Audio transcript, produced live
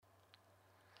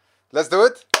Let's do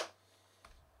it.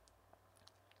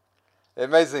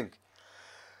 Amazing.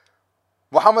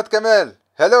 Muhammad Kamal,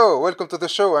 hello, welcome to the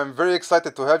show. I'm very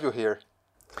excited to have you here.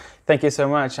 Thank you so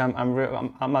much.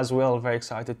 I'm as well very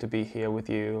excited to be here with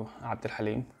you, Abdul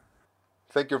Halim.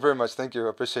 Thank you very much. Thank you.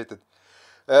 Appreciate it.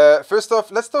 First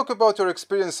off, let's talk about your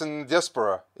experience in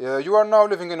diaspora. You are now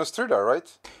living in Australia,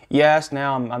 right? Yes,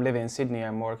 now I'm living in Sydney.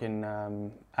 I'm working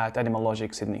at Animal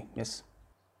Logic Sydney. Yes.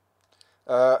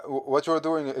 What you are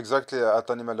doing exactly at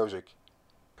Animal Logic?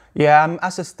 Yeah, I'm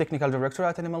assets technical director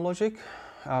at Animal Logic,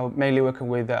 mainly working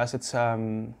with the assets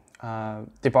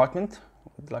department,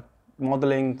 like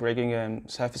modeling, rigging, and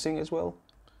surfacing as well.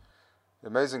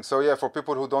 Amazing. So yeah, for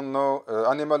people who don't know,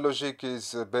 Animal Logic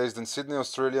is based in Sydney,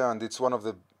 Australia, and it's one of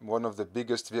the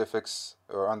biggest VFX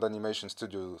and animation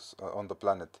studios on the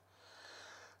planet.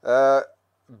 Uh,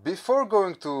 Before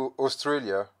going to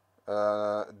Australia,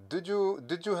 did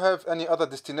you have any other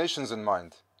destinations in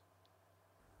mind?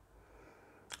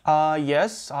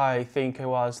 Yes, I think I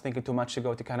was thinking too much to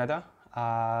go to Canada.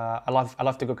 I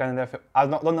love to go Canada. I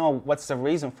don't know what's the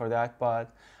reason for that, but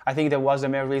I think there was a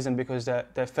main reason because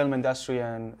the film industry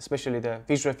and especially the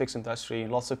visual effects industry,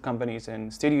 lots of companies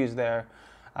and studios there,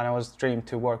 and I was dreamed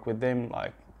to work with them,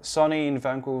 like Sony in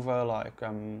Vancouver, like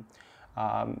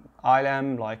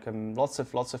ILM, like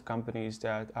lots of companies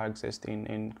that are existing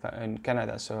in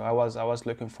Canada. So I was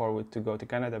looking forward to go to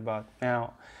Canada, but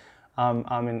now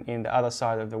I'm in the other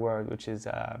side of the world, which is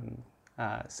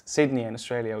Sydney in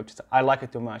Australia, which is, I like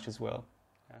it too much as well.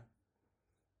 Yeah.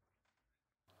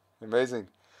 Amazing.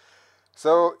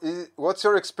 So, what's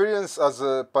your experience as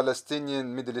a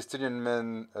Palestinian, Middle Eastern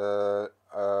man, yeah,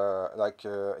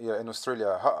 in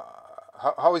Australia?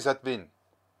 How has that been?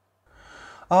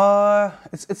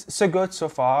 It's so good so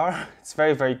far. It's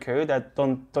very good. I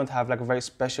don't have like a very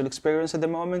special experience at the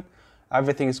moment.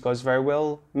 Everything goes very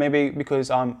well. Maybe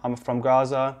because I'm from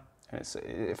Gaza. And it's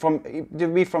to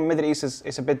be from Middle East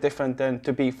is a bit different than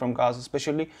to be from Gaza,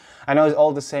 especially. I know it's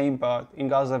all the same, but in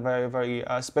Gaza, very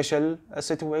special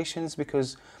situations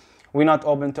because we're not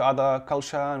open to other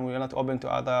culture and we're not open to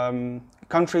other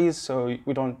countries. So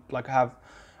we don't like have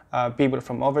people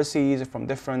from overseas, from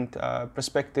different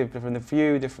perspective, different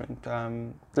view, different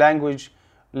language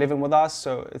living with us.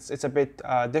 So it's a bit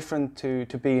different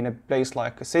to be in a place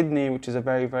like Sydney, which is a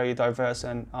very diverse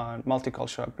and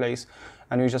multicultural place.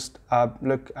 And you just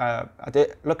look at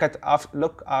it,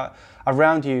 look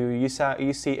around you.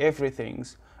 You see everything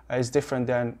is different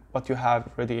than what you have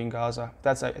already in Gaza.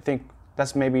 I think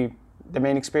that's maybe the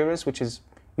main experience, which is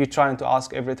you're trying to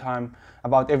ask every time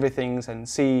about everything and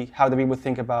see how the people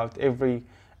think about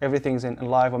everything's in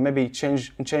life, or maybe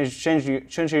change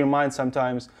your mind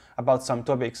sometimes about some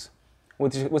topics,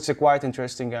 which is quite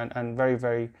interesting and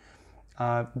very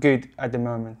good at the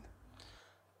moment.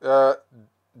 Uh,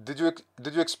 did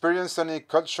you experience any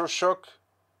culture shock?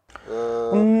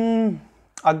 Uh,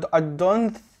 I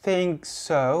don't think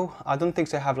so. I don't think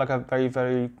so. I have like a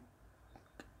very.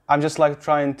 I'm just like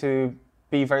trying to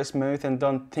be very smooth and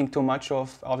don't think too much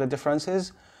of the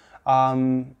differences.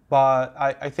 But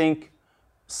I think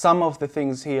some of the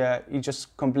things here is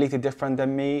just completely different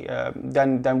than me,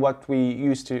 than what we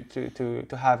used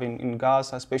to have in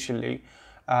Gaza, especially.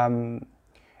 And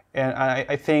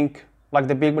I think like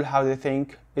the people how they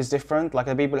think is different. Like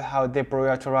the people how they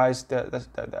prioritize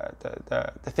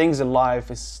the things in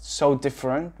life is so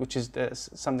different, which is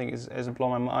something is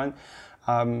blown my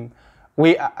mind.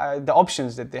 The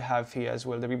options that they have here as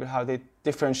well, the people how they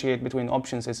differentiate between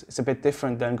options is a bit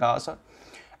different than Gaza.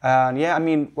 And yeah, I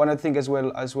mean, one of the things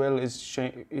as well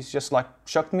is just like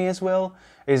shocked me as well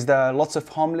is the lots of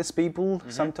homeless people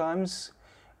sometimes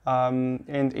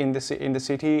in the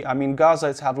city. I mean, Gaza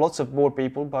has have lots of poor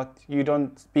people, but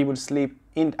people sleep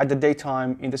in at the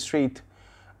daytime in the street.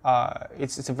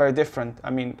 It's a very different. I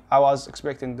mean, I was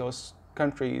expecting those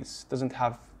countries doesn't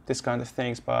have this kind of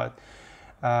things, but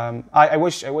I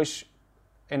wish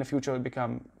in the future it would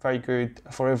become very good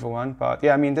for everyone. But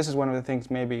yeah, I mean, this is one of the things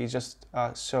maybe is just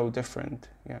so different.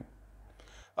 Yeah.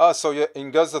 so yeah,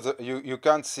 in Gaza, you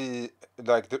can't see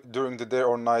like during the day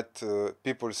or night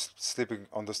people sleeping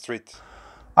on the street.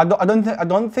 I don't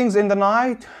think it's in the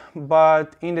night,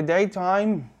 but in the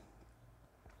daytime,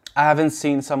 I haven't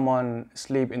seen someone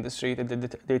sleep in the street at the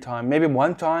daytime. Maybe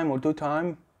one time or two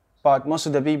time, but most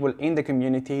of the people in the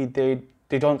community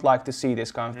they don't like to see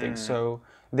this kind of thing. So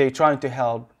they're trying to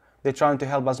help. They're trying to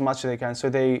help as much as they can. So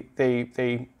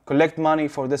they collect money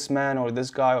for this man or this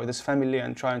guy or this family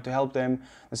and trying to help them.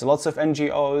 There's lots of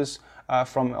NGOs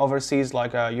from overseas,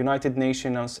 like United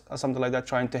Nations or something like that,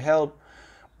 trying to help.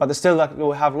 But there's still like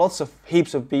we have lots of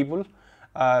heaps of people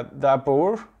they are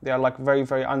poor. They are like very,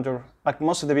 very under, like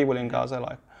most of the people in Gaza,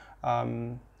 like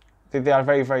they are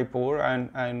very, very poor,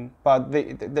 but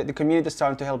the community is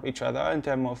starting to help each other in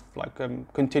terms of like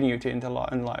continuity in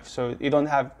life. So you don't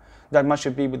have that much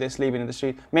of people that sleeping in the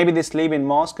street. Maybe they sleep in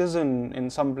mosques and in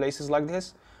some places like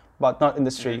this, but not in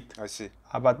the street. I see.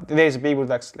 But there's people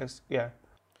that's yeah.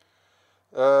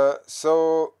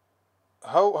 So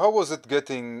how was it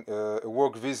getting a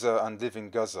work visa and living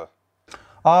Gaza?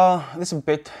 This is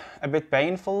a bit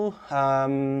painful.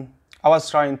 I was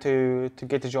trying to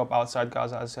get a job outside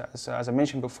Gaza, as I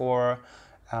mentioned before.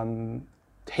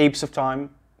 Heaps of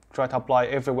time, try to apply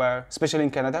everywhere, especially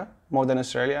in Canada, more than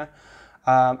Australia.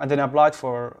 And then I applied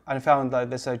and found that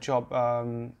there's a job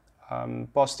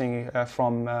posting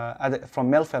from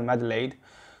Melbourne, Adelaide.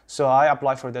 So I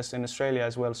applied for this in Australia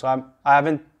as well. So I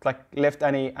haven't like left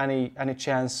any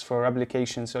chance for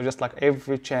application. So just like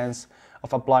every chance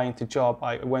of applying to job,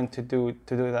 I went to do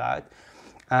that.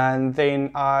 And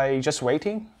then I just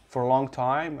waiting for a long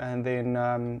time, and then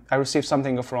I received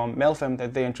something from Melbourne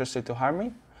that they're interested to hire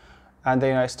me, and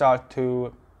then I start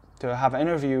to have an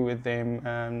interview with them,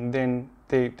 and then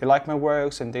they like my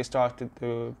works, and they started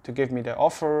to give me the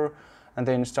offer, and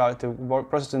then start to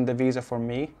processing the visa for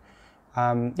me.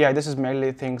 Yeah, this is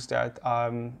mainly things that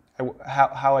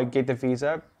how I get the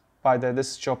visa by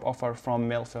this job offer from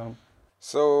Melbourne.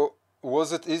 So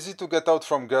was it easy to get out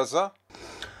from Gaza?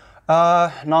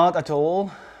 Not at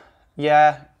all.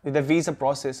 Yeah, the visa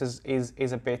process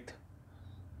is a bit,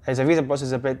 as a visa process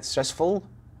is a bit stressful,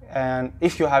 and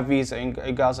if you have visa in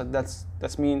Gaza,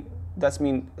 that's mean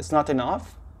it's not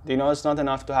enough. You know, it's not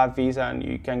enough to have visa and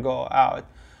you can go out.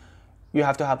 You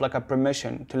have to have like a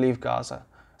permission to leave Gaza,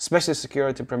 especially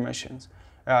security permissions,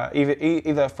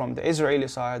 either from the Israeli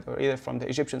side or either from the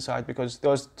Egyptian side, because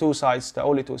those two sides, the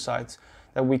only two sides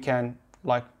that we can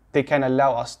they can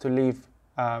allow us to leave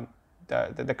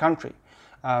the country.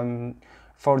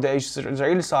 For the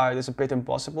Israeli side, it's a bit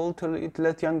impossible to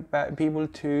let young people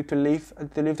to leave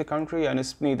the country, and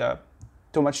it's need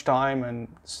too much time and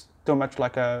too much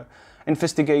like a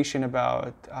investigation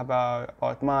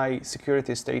about my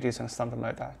security status and something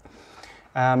like that.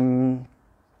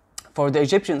 For the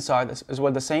Egyptian side as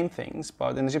well, the same things,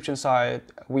 but in the Egyptian side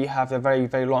we have a very,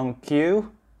 very long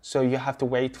queue. So you have to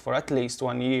wait for at least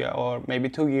 1 year or maybe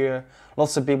 2 years.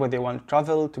 Lots of people, they want to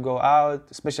travel, to go out,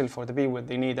 especially for the people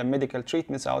they need a medical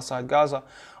treatments outside Gaza,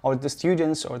 or the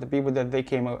students, or the people that they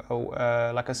came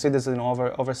like a citizen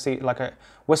overseas, like a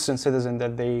Western citizen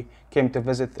that they came to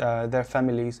visit their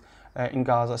families in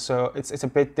Gaza. So it's a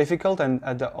bit difficult, and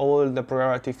all the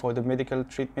priority for the medical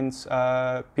treatments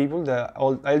people, the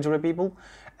old elderly people,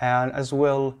 and as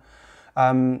well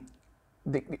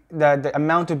the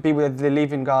amount of people that they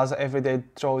live in Gaza every day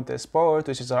through this port,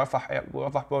 which is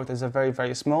Rafah port, is a very,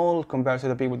 very small compared to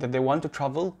the people that they want to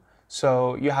travel.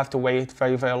 So you have to wait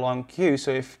very, very long queue.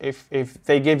 So if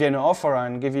they give you an offer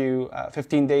and give you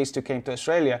 15 days to come to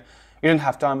Australia, you don't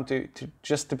have time to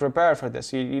prepare for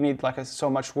this. You need like so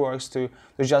much work to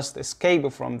just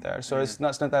escape from there. So it's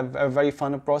not a very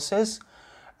fun process,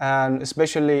 and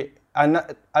especially.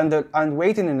 And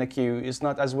waiting in the queue is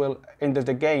not as well end of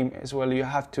the game as well. You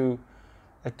have to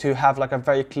have like a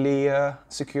very clear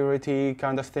security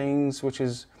kind of things, which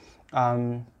is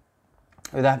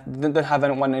that don't have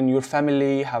anyone in your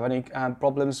family have any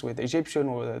problems with the Egyptian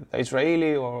or the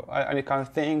Israeli or any kind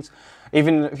of things.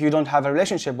 Even if you don't have a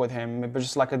relationship with him, but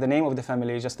just like the name of the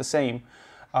family is just the same.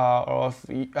 Or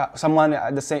if someone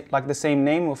at the same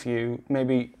name of you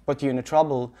maybe put you in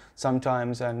trouble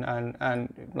sometimes, and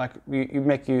like you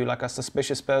make you like a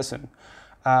suspicious person,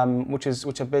 which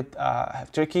a bit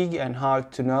tricky and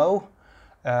hard to know,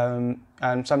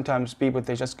 and sometimes people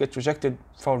they just get rejected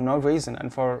for no reason,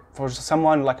 and for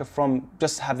someone like from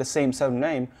just have the same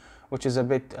name, which is a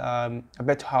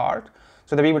bit hard.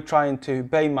 So the people trying to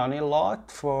pay money a lot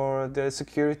for the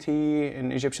security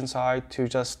in Egyptian side to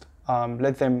just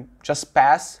let them just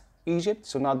pass Egypt,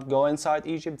 so not go inside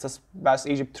Egypt, just pass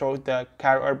Egypt through the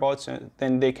cargo airports, and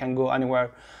then they can go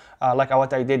anywhere, like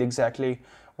what I did exactly,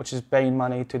 which is paying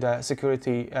money to the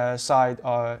security side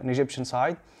or an Egyptian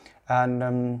side,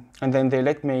 and then they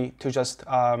let me to just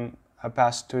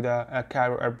pass to the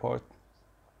Cairo airport,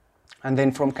 and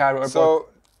then from Cairo airport. So,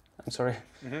 I'm sorry.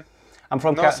 Mm-hmm. I'm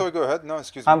from. No, sorry. Go ahead. No,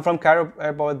 excuse me. I'm from Cairo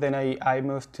airport. Then I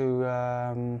moved to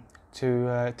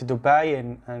Dubai,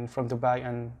 and from Dubai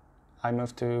and I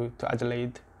moved to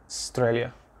Adelaide,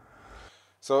 Australia.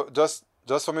 So just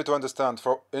for me to understand,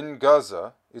 in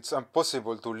Gaza, it's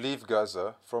impossible to leave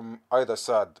Gaza from either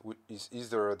side, is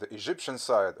either the Egyptian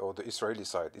side or the Israeli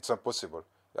side. It's impossible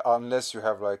unless you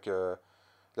have like a,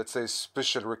 let's say,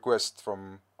 special request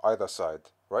from either side,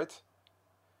 right?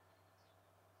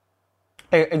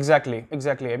 Exactly.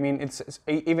 I mean,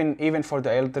 even for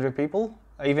the elderly people,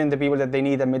 even the people that they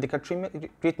need a medical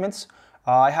treatments.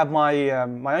 I have my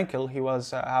uncle. He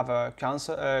was have a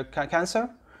cancer,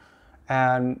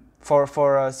 and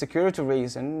for a security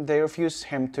reason, they refused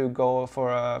him to go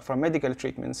for medical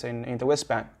treatments in the West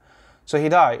Bank. So he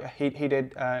died. He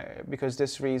did because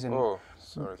this reason. Oh,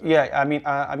 sorry to hear Yeah,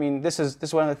 that. I mean, this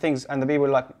is one of the things, and the people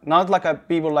like not like a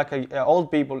people like a old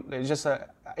people, it's just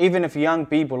even if young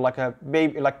people like a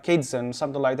baby, like kids and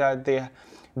something like that,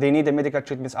 they need the medical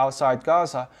treatments outside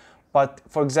Gaza. But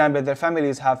for example, their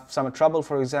families have some trouble,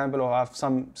 for example, or have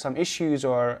some issues,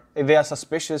 or if they are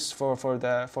suspicious for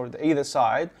the either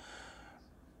side,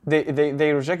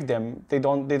 they reject them. They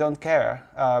don't care,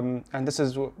 and this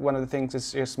is one of the things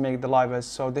that just make the life is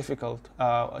so difficult,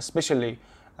 especially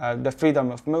the freedom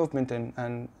of movement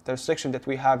and the restriction that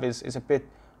we have is a bit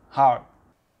hard.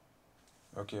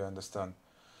 Okay, I understand.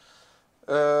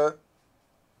 Uh,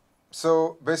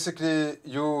 so basically,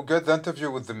 you get the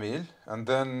interview with the meal, and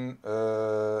then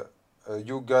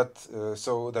you get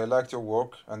so they liked your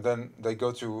work, and then they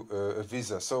got you a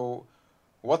visa. So,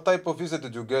 what type of visa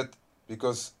did you get?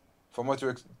 Because from what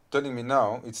you're telling me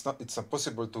now, it's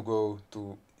impossible to go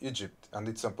to Egypt, and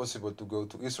it's impossible to go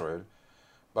to Israel.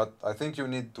 But I think you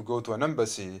need to go to an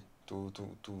embassy to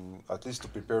at least to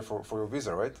prepare for your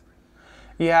visa, right?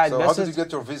 Yeah, So how this did you is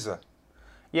get your visa?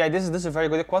 yeah this is a very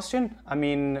good question. I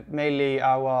mean, mainly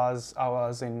I was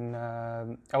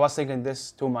thinking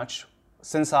this too much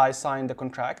since I signed the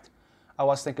contract. I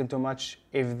was thinking too much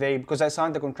if they because I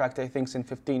signed the contract I think in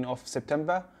 15th of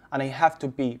September, and I have to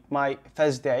be my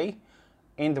first day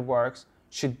in the works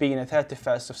should be in the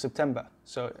 31st of September.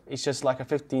 So it's just like a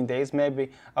 15 days,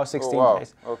 maybe, or Oh 16 wow.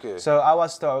 days. Okay. So I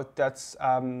was thought that's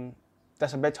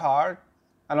a bit hard.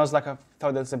 And I was like, I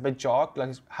thought that's a bit joke,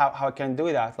 like how I can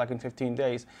do that, like in 15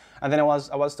 days. And then I was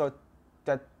thought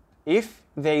that if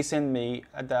they send me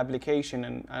the application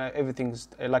and everything's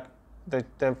like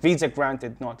the visa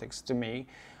granted notice to me,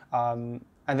 and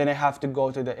then I have to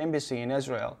go to the embassy in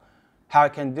Israel, how I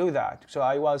can do that. So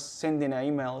I was sending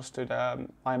emails to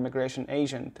my immigration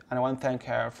agent, and I want to thank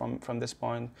her from this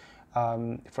point,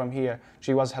 from here.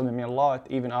 She was helping me a lot,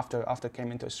 even after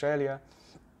came into Australia.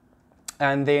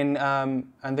 And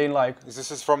then like This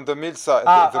is from the mill side,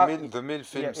 the mill yeah,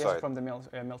 film yes, side. from the mill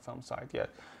film side, yeah.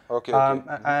 Okay, okay.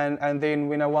 And then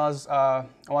when I was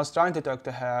trying to talk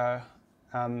to her,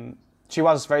 she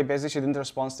was very busy. She didn't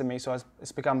respond to me, so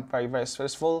it's become very very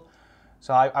stressful.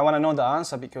 So I want to know the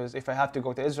answer, because if I have to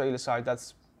go to Israeli side,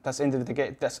 that's end of the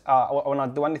gate. I will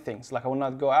not do anything. Like I will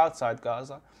not go outside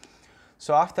Gaza.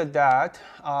 So after that,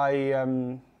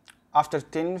 after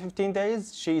 10, 15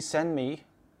 days, she sent me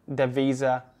the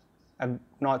visa,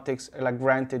 not like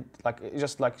granted, like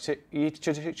just like she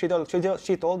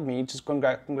told me just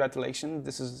congratulations,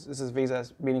 this is visa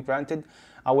has been granted.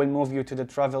 I will move you to the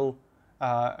travel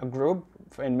group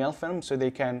in Milfilm, so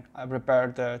they can prepare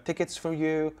the tickets for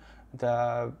you,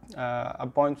 the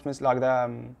appointments, like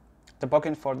the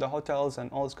booking for the hotels and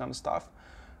all this kind of stuff.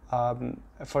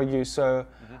 For you. So,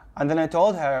 and then I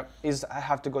told her, "Is I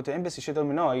have to go to embassy?" She told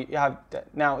me, "No, you have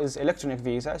now is electronic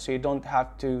visa, so you don't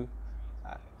have to.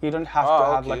 You don't have to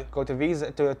have Okay. like go to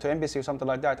visa to embassy or something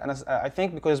like that." And I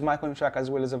think because my contract as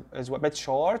well is a bit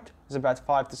short, it's about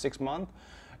 5 to 6 months.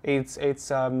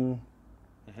 It's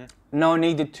no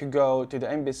needed to go to the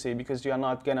embassy, because you are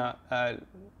not gonna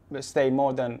stay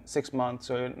more than 6 months,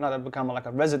 so you're not gonna become like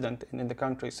a resident in the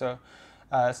country. So.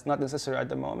 It's not necessary at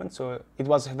the moment, so it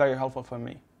was very helpful for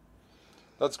me.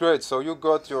 That's great. So you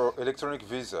got your electronic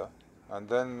visa, and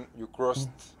then you crossed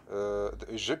the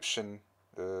Egyptian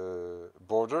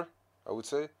border, I would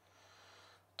say,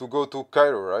 to go to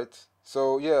Cairo, right?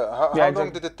 So yeah, Yeah, how long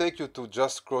exactly. did it take you to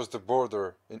just cross the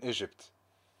border in Egypt?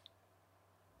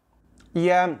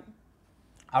 Yeah,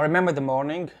 I remember the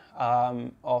morning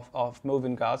of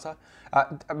moving Gaza.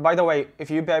 By the way,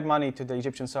 if you pay money to the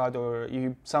Egyptian side, or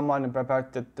someone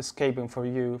prepared the escaping for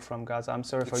you from Gaza, I'm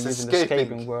sorry for It's using the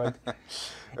escaping. escaping word.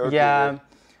 Okay, yeah. Yeah,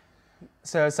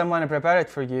 so someone prepared it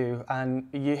for you, and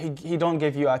he don't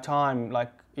give you a time.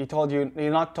 Like he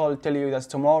not tell you that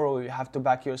tomorrow you have to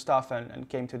pack your stuff and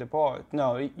came to the port.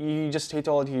 No, he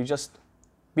told you just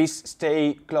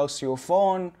stay close to your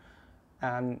phone,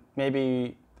 and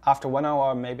maybe after 1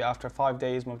 hour, maybe after 5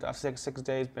 days, maybe after 6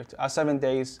 days, maybe after 7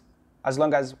 days, as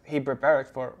long as he prepared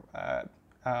for,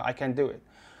 I can do it.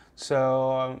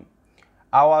 So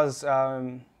I was,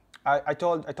 I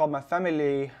told my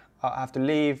family I have to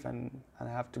leave, and I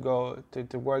have to go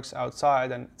to works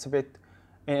outside, and it's a bit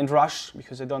in rush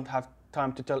because I don't have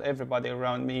time to tell everybody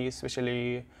around me,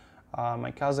 especially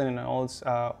my cousin, and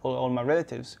all my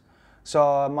relatives.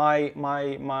 So my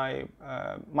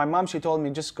mom, she told me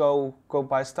just go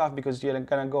buy stuff because you're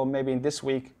gonna go maybe in this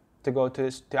week to go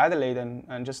to Adelaide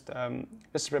and just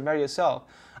prepare yourself.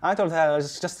 I told her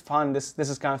it's just fun. This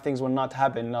is kind of things will not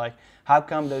happen. Like how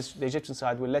come the Egyptian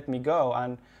side will let me go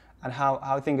and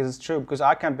how things is true, because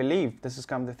I can't believe this is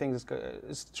kind of the things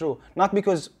is true. Not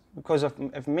because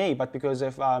of me, but because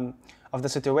of the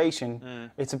situation.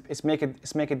 It's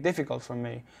make it difficult for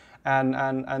me,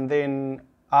 and then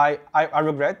I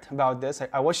regret about this.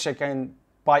 I wish I can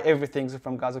buy everything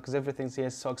from Gaza because everything here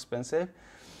is so expensive.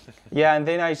 Yeah, and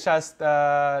then I just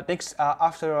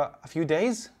after a few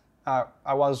days,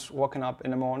 I was waking up in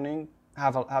the morning,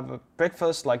 have a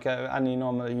breakfast like any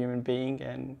normal human being,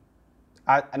 and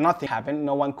nothing happened.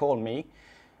 No one called me,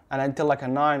 and until like a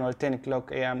 9 or 10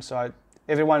 o'clock a.m. So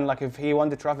everyone, like if he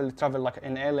wanted to travel like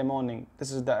in early morning.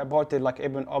 This is the airport like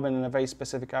open in a very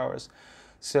specific hours.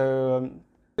 So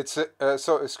It's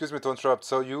so excuse me to interrupt.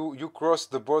 So you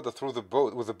crossed the border through the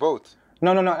boat with the boat.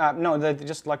 no,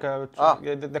 just like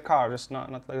the car, just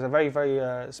not like it's a very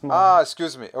small.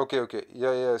 Excuse me. Okay.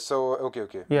 Yeah. So okay.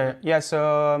 Yeah.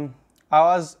 So I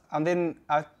was, and then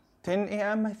at 10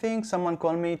 a.m. I think someone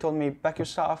called me, told me pack your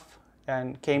stuff,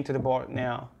 and came to the board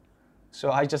now.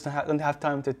 So I just don't have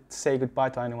time to say goodbye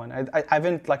to anyone. I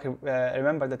haven't like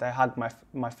remember that I had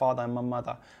my father and my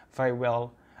mother very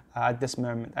well at this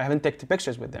moment. I haven't taken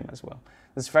pictures with them as well.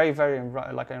 It's very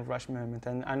like a rush moment.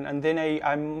 And then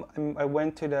I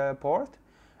went to the port,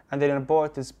 and then the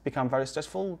port has become very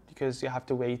stressful because you have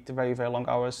to wait very long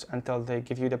hours until they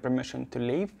give you the permission to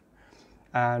leave,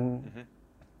 and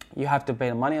you have to pay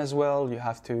the money as well. You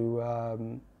have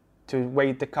to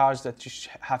wait the cars that you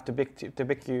have to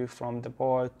pick you from the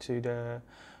port to the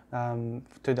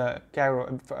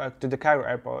Cairo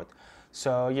airport.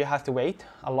 So you have to wait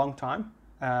a long time,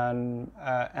 and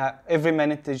every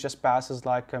minute it just passes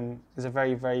like is a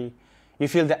very you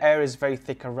feel the air is very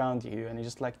thick around you, and it's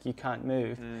just like you can't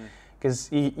move because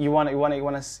you want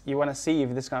to see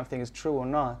if this kind of thing is true or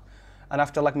not. And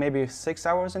after like maybe 6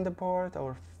 hours in the port,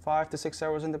 or 5 to 6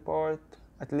 hours in the port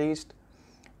at least,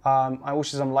 I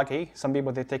wish I'm lucky. Some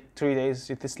people they take 3 days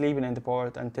just living in the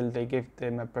port until they give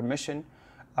them a permission,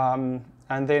 and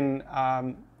then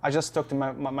I just talked to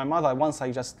my mother once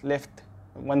I just left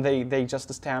when they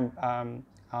just stamp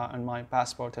on my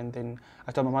passport, and then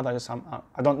I told my mother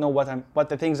I don't know what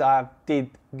the things I did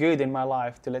good in my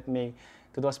life to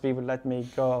those people let me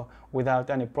go without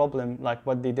any problem, like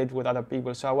what they did with other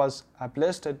people. So I was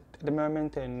blessed at the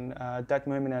moment, and that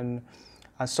moment, and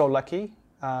I'm so lucky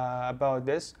about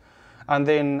this. And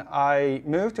then I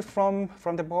moved from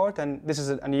the port, and this is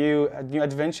a new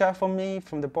adventure for me.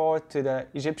 From the port to the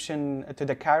Egyptian to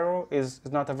the Cairo is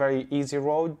not a very easy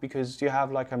road, because you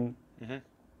have like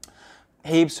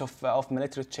heaps of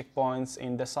military checkpoints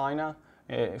in the Sinai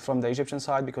from the Egyptian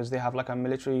side, because they have like a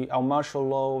military or martial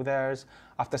law. There's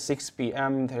after 6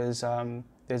 p.m. there's like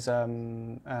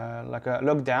a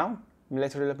lockdown,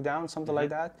 military lockdown, something like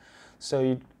that.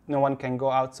 So no one can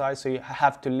go outside. So you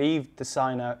have to leave the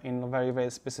Sinai in a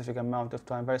very specific amount of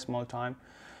time, very small time.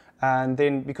 And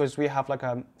then because we have like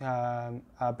a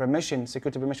permission,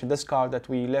 security permission, this car that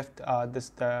we left,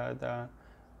 the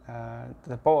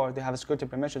port, they have a security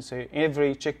permission. So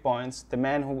every checkpoints, the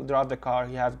man who drive the car,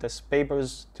 he have this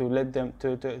papers to let them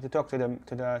to talk to them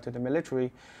to the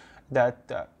military, that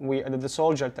the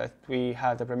soldier that we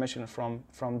had the permission from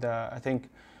the, I think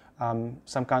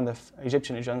some kind of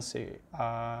Egyptian agency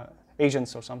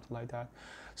agents or something like that.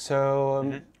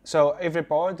 So so every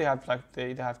port they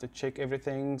have to check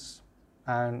everything,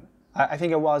 and I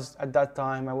think at that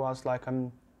time I was like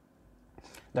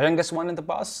the youngest one in the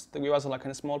bus. We was like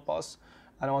in a small bus,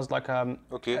 and I was like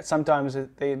sometimes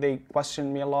they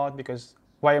questioned me a lot because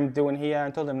why I'm doing here.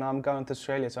 I told them, no, I'm going to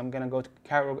Australia, so I'm gonna go to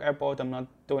Cairo airport. I'm not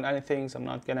doing anything. So I'm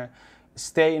not gonna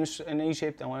stay in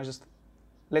Egypt. I want to just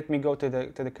let me go to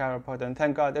the Cairo airport, and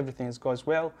thank God everything goes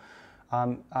well.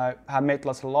 I have met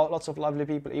lots of lovely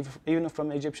people, even from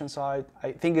the Egyptian side.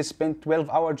 I think I spent 12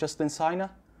 hours just in Sinai.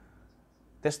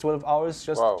 There's 12 hours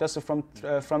just from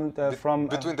between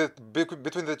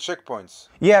the checkpoints.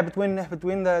 Yeah, between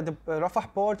the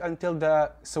Rafah port until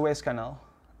the Suez Canal,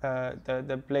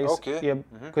 the place. Okay. Yeah,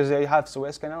 because they have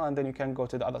Suez Canal, and then you can go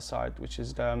to the other side, which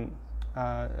is the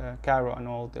Cairo and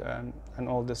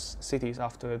all the cities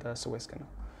after the Suez Canal.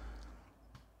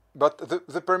 But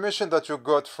the permission that you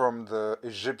got from the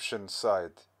Egyptian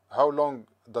side, how long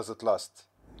does it last?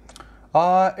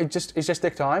 It just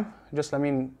take time.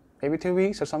 Maybe 2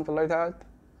 weeks or something like that,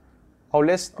 or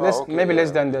less maybe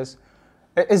less than this.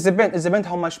 It depends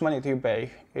how much money do you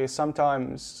pay.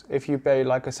 Sometimes if you pay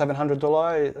like a $700,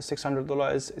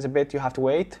 $600 is a bit you have to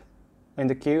wait in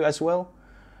the queue as well.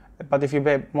 But if you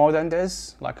pay more than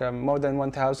this, like more than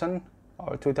 1,000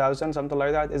 or 2,000, something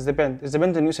like that, it depends. It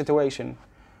depends on your situation.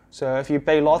 So if you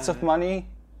pay lots of money,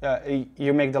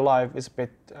 you make the life is a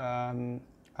bit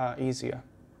easier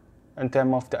in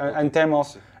term of the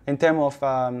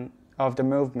of the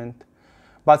movement.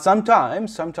 But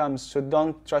sometimes so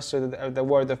don't trust the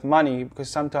word of money, because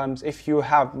sometimes if you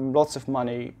have lots of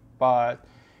money, but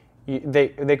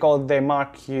they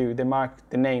mark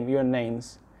the name, your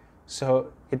names,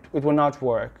 so it will not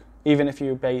work. Even if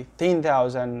you pay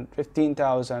 10,000,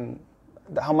 15,000,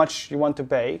 how much you want to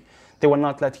pay, they will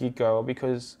not let you go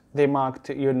because they marked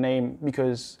your name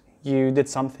because you did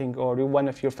something, or you one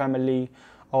of your family,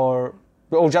 or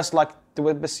just like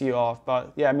to piss you off.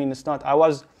 But yeah, I mean, it's not.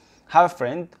 Have a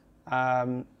friend.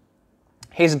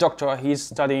 He's a doctor. He's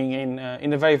studying in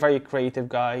a very, very creative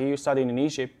guy. He was studying in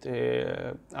Egypt,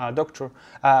 doctor,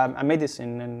 a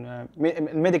medicine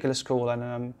and medical school,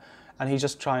 and he's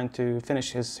just trying to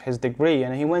finish his degree.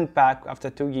 And he went back after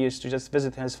 2 years to just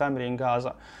visit his family in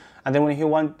Gaza. And then when he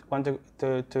wanted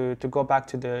to go back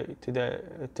to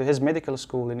his medical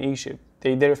school in Egypt,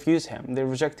 they refuse him, they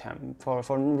reject him for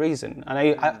no reason. And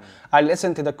I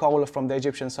listened to the call from the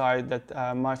Egyptian side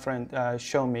that my friend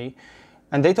showed me,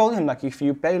 and they told him, like, if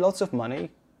you pay lots of money,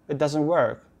 it doesn't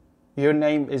work. Your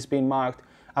name is being marked,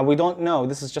 and we don't know.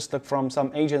 This is just like from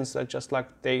some agents that just like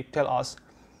they tell us,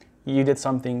 you did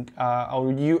something,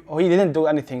 or he didn't do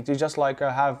anything. You just like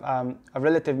have a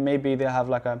relative, maybe they have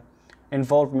like a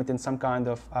involvement in some kind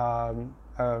of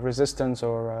resistance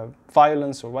or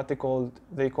violence, or what they call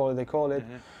it.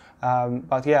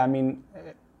 But yeah, I mean,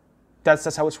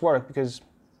 that's how it's worked, because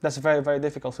that's a very, very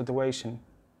difficult situation.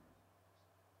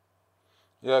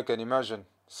 Yeah, I can imagine.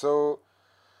 So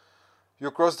you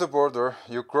crossed the border,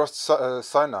 you crossed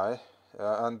Sinai,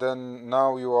 and then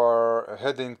now you are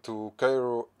heading to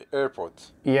Cairo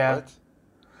airport. Yeah. Right?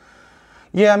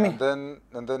 Yeah, I mean.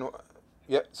 And then,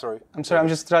 yeah. Sorry. I'm sorry. I'm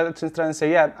just trying to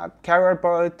say, yeah, Cairo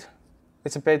airport.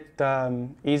 It's a bit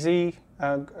easy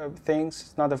things.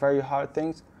 It's not a very hard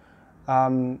things,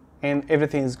 and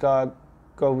everything's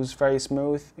goes very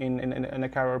smooth in a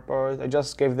Cairo airport. I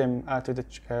just gave them to the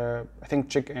I think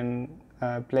check-in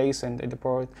place in the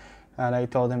port, and I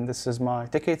told them this is my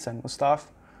tickets and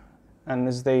stuff, and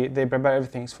they prepare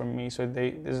everything for me. So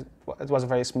it was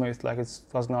very smooth. Like it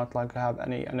was not like I have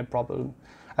any problem.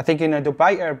 I think in a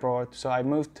Dubai airport. So I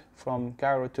moved from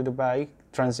Cairo to Dubai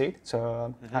transit.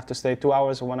 So I have to stay 2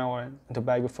 hours or 1 hour in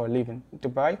Dubai before leaving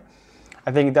Dubai.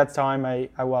 I think that time I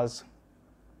was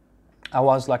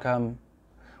like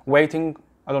waiting.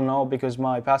 I don't know, because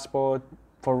my passport,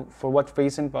 for what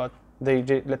reason, but they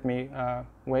let me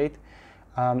wait.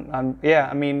 And yeah,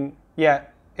 I mean, yeah,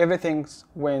 everything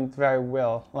went very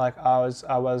well. Like I was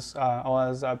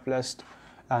blessed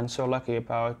and so lucky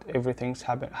about everything's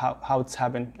happened, how it's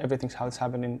happened. Everything's how it's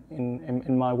happened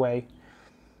in my way.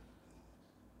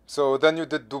 So then you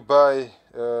did Dubai,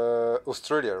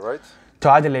 Australia, right? To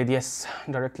Adelaide, yes,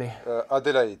 directly.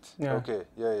 Adelaide. Yeah. Okay.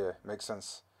 Yeah. Makes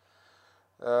sense.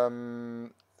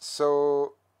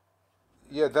 So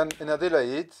yeah, then in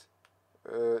Adelaide,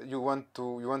 you went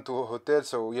to a hotel.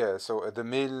 So yeah, so the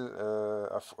meal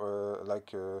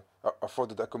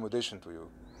afforded accommodation to you,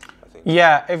 I think.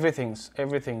 Yeah, everything's.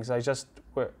 I just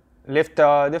left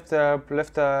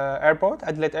the airport,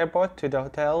 Adelaide airport, to the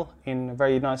hotel in a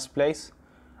very nice place.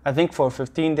 I think for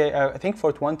 15 days. I think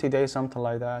for 20 days, something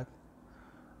like that.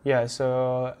 Yeah.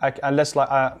 So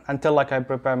until I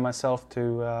prepare myself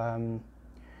to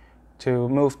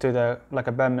move to a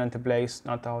permanent place,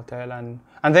 not a hotel, and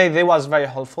they was very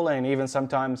helpful, and even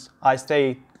sometimes I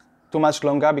stay too much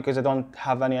longer because I don't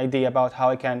have any idea about how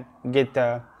I can get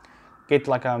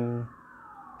like how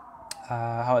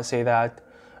I say that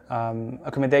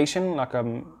accommodation, like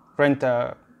rent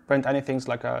anything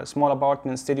like a small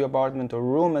apartment, studio apartment, or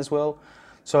room as well.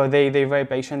 So they very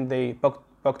patient. They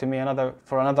booked me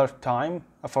for another time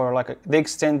they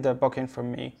extend the booking for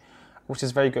me, which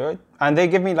is very good. And they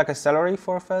give me like a salary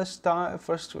for first time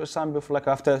before, like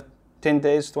after 10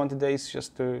 days, 20 days,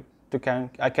 just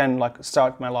I can like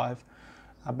start my life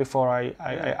before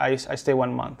I stay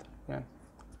 1 month. Yeah.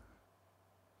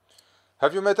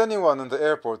 Have you met anyone in the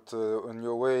airport on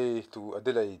your way to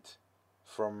Adelaide,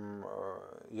 from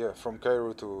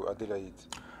Cairo to Adelaide?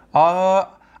 I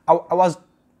was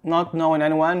not knowing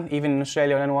anyone, even in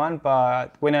Australia, or anyone.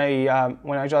 But when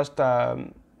I just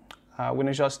been when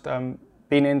I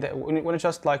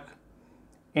just like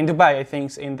in Dubai, I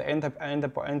think in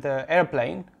the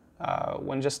airplane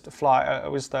when just fly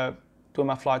with doing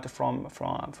my flight from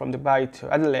Dubai to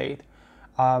Adelaide,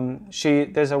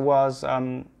 there was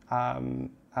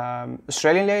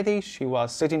Australian lady. She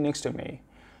was sitting next to me,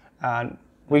 and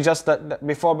we just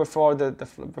before moving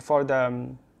from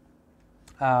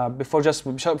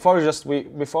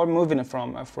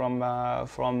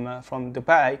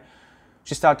Dubai,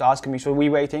 she started asking me, so we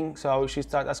waiting. So she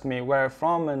started asking me where I'm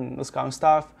from and this kind of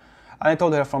stuff. And I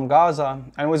told her from Gaza,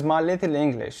 and with my little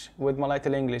English,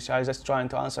 I was just trying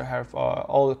to answer her for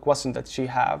all the questions that she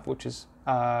have, which is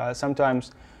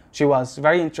sometimes she was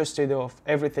very interested of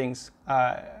everything's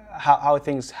how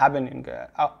things happen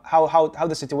how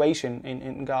the situation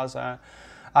in Gaza,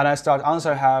 and I start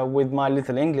answer her with my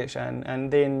little English, and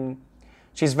then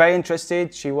she's very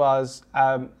interested. She was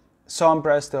so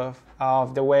impressed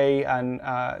of the way and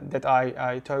that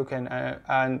I talk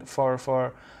and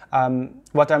for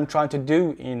what I'm trying to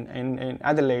do in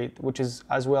Adelaide, which is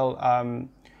as well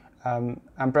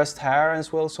impressed her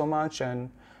as well so much. And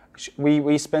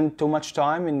we spent too much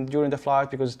time during the flight,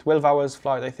 because 12 hours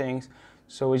flight, I think.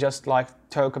 So we just like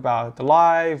talk about the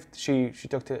life. She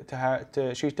talked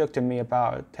to me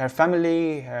about her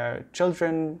family, her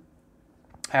children,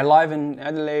 her life in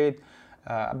Adelaide,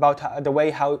 about the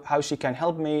way how she can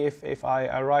help me if I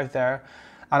arrive there.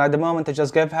 And at the moment, I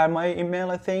just gave her my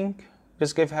email, I think.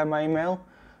 Just give her my email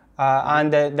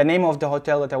and the name of the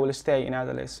hotel that I will stay in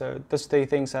Adelaide. So those three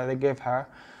things that I give her.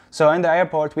 So in the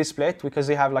airport we split, because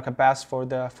we have like a pass for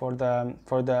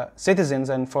the citizens,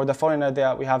 and for the foreigner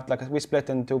there we have we split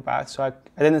in two paths. So I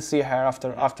didn't see her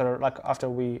after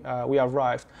we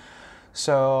arrived.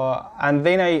 So and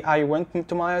then I went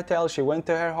to my hotel. She went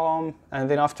to her home, and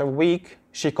then after a week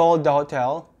she called the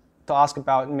hotel to ask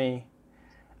about me,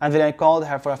 and then I called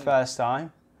her for the first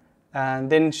time. And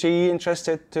then she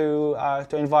interested to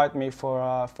invite me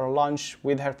for lunch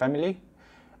with her family,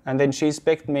 and then she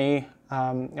picked me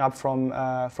up from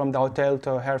the hotel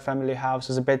to her family house.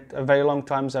 It's a very long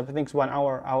time. So I think it's 1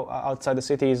 hour outside the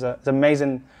city. It's an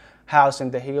amazing house in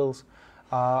the hills,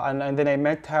 and then I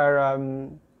met her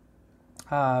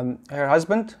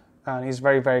husband, and he's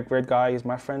very great guy. He's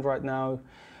my friend right now.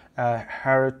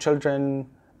 Her children.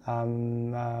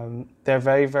 They're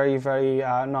very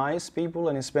nice people,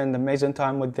 and I spend amazing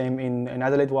time with them in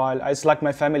Adelaide. While it's like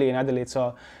my family in Adelaide,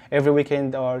 so every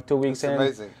weekend or 2 weeks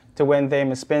to when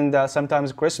them spend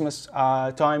sometimes Christmas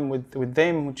time with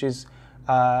them, which is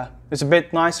it's a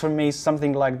bit nice for me.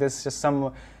 Something like this,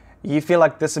 you feel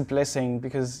like this is a blessing,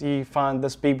 because you find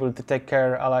those people to take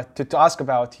care, to ask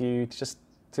about you,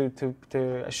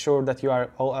 to assure that you are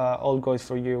all good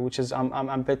for you, which is I'm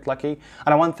a bit lucky.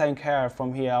 And I want to thank her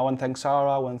from here. I want to thank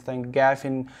Sarah. I want to thank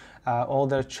Gavin, all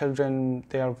their children.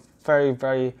 They are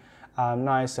very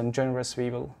nice and generous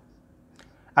people.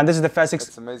 And this is the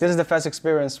first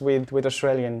experience with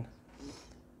Australian,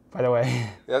 by the way.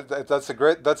 Yeah, that's a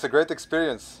great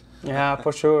experience. Yeah,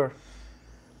 for sure.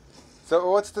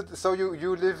 So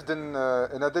you lived in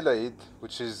Adelaide,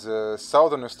 which is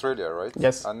southern Australia, right?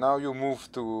 Yes. And now you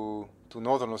moved to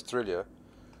northern Australia.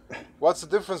 What's the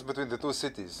difference between the two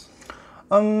cities?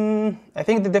 I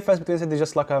think the difference between cities is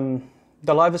just like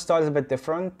the lifestyle is a bit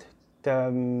different.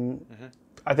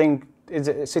 I think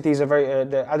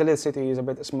the Adelaide city is a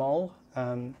bit small.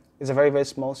 It's a very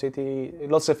small city.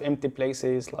 Lots of empty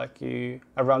places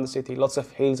around the city. Lots of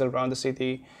hills around the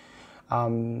city.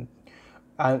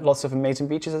 And lots of amazing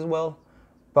beaches as well,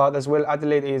 but as well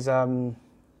Adelaide is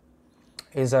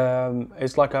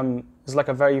like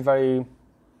a very.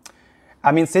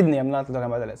 I mean Sydney. I'm not talking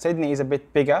about Adelaide. Sydney is a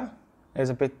bit bigger.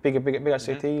 It's a bit bigger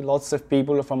city. Lots of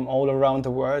people from all around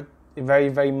the world.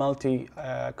 Very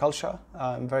multi-culture.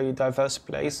 Very diverse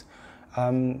place.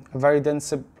 Very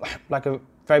dense, like a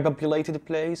very populated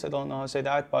place. I don't know how to say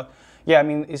that, but yeah, I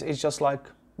mean it's just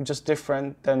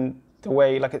different than the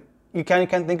way You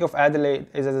can't think of Adelaide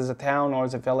as a town or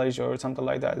as a village or something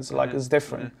like that. It's it's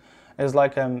different. It's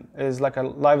like a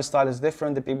lifestyle is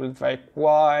different. The people are very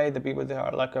quiet. The people there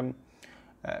are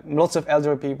lots of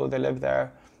elderly people. They live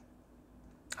there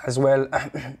as well.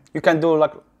 You can't do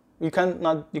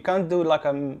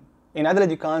in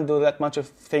Adelaide. You can't do that much of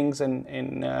things in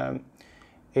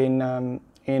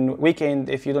weekend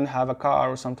if you don't have a car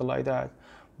or something like that.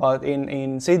 But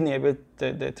in Sydney,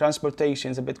 the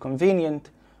transportation is a bit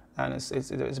convenient. And it's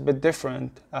a bit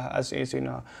different, as you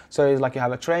know. So it's like you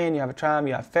have a train, you have a tram,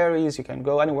 you have ferries, you can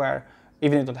go anywhere,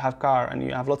 even if you don't have a car, and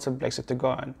you have lots of places to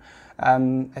go.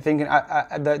 And I think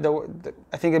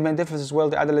the main difference as well,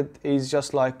 the Adelaide is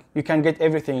just you can get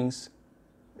everything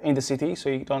in the city, so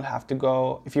you don't have to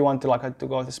go, if you want to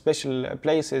go to special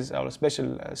places or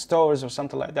special stores or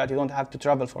something like that, you don't have to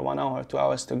travel for 1 hour, 2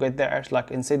 hours to get there,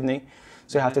 like in Sydney.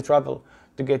 So you have to travel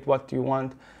to get what you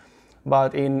want.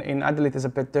 But in Adelaide it's a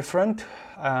bit different,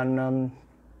 and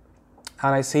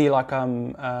I see like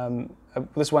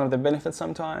this is one of the benefits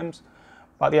sometimes.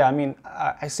 But yeah, I mean,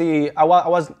 I see I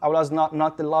was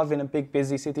not in love in a big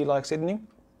busy city like Sydney,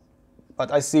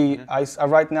 but I see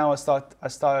right now I start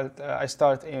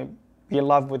be in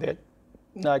love with it.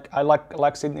 Like I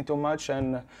like Sydney too much,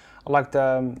 and I like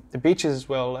the beaches as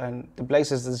well, and the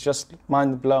places is just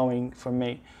mind blowing for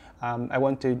me. I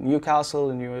went to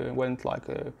Newcastle, and you went like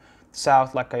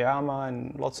south like Kayama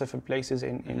and lots of different places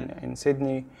in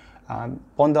Sydney.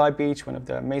 Bondi Beach, one of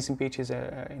the amazing beaches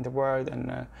in the world,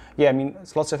 and yeah, I mean,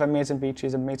 it's lots of amazing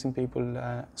beaches, amazing people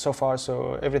so far.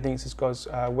 So everything just goes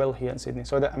well here in Sydney.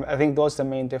 So I think that's the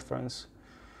main difference.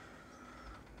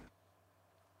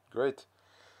 Great.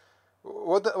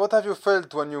 What have you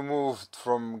felt when you moved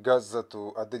from Gaza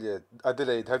to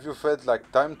Adelaide? Have you felt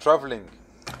like time traveling?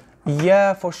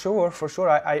 Yeah, for sure, for sure.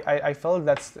 I felt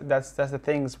that's the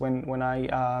things when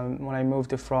I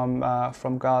moved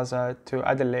from Gaza to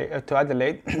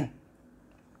Adelaide,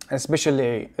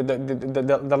 especially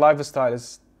the lifestyle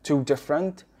is too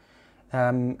different,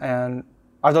 and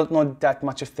I don't know that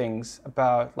much of things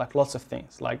about like lots of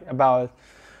things like about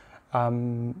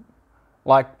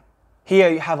like here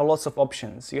you have a lots of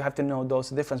options. You have to know those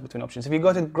difference between options. If you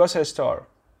go to the grocery store,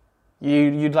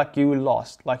 you will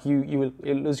lost, like you will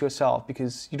lose yourself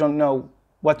because you don't know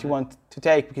what you want to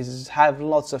take because you have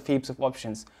lots of heaps of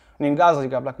options. And in Gaza you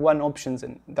got like one options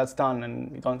and that's done,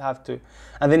 and you don't have to.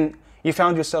 And then you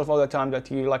found yourself all the time that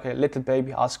you like a little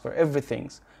baby ask for everything.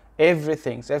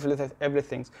 It's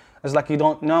like you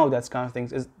don't know that kind of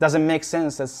things. It doesn't make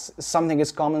sense. That's something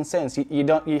is common sense.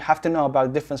 You have to know about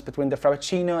the difference between the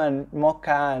frappuccino and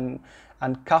mocha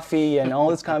and coffee and all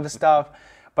this kind of stuff.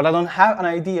 But I don't have an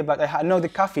idea, but I know the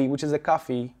coffee, which is the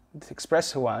coffee, the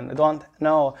espresso one. I don't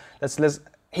know there's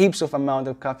heaps of amount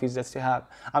of coffees that you have.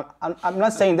 I'm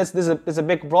not saying this is a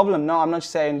big problem. No, I'm not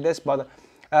saying this, but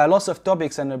lots of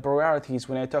topics and priorities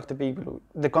when I talk to people,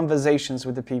 the conversations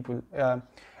with the people,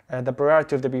 the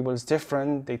priority of the people is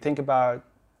different. They think about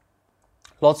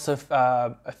lots of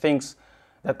things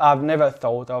that I've never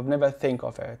thought, I've never think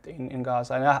of it in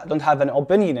Gaza. And I don't have an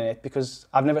opinion in it because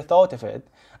I've never thought of it.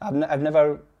 I've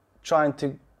never tried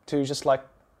to just like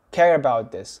care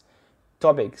about this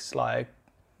topics like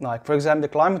for example, the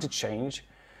climate change.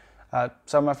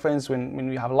 Some of my friends, when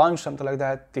we have lunch, something like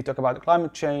that, they talk about the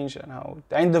climate change and how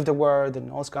the end of the world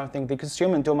and all this kind of thing. They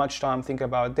consume too much time thinking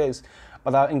about this.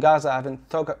 But in Gaza, I haven't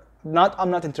thought, I'm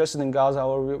not interested in Gaza,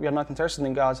 or we are not interested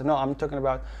in Gaza. No, I'm talking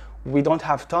about we don't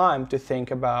have time to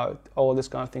think about all these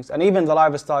kind of things. And even the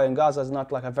lifestyle in Gaza is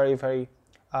not like a very, very,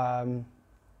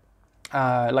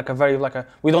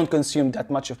 we don't consume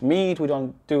that much of meat. We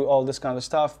don't do all this kind of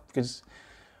stuff because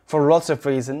for lots of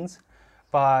reasons.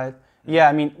 But yeah,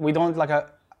 I mean, we don't like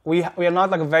we are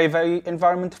not like a very, very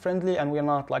environment friendly, and we are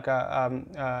not like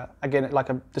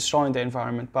destroying the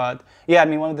environment. But yeah, I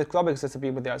mean, one of the topics that the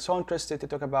people, they are so interested to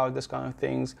talk about this kind of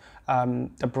things.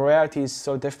 The priority is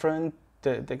so different.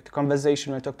 The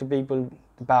conversation when I talk to people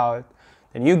about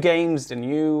the new games,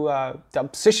 the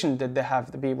obsession that they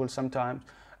have, the people sometimes,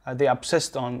 they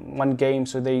obsessed on one game,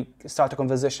 so they start a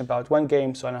conversation about one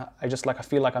game, so I just like, I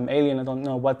feel like I'm alien, I don't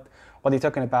know what they're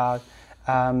talking about.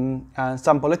 And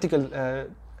some political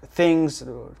things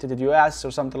to the US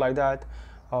or something like that,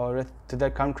 or to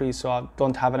their country, so I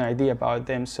don't have an idea about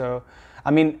them. So, I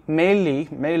mean,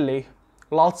 mainly,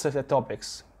 lots of the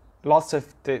topics, lots of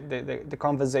the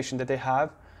conversation that they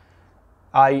have,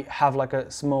 I have like a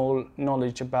small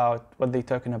knowledge about what they're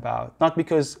talking about. Not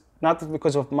because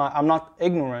of I'm not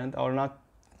ignorant, or not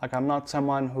like I'm not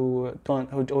someone who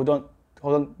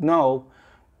don't know,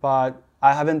 but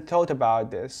I haven't thought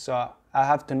about this, so I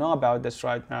have to know about this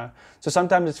right now. So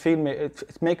sometimes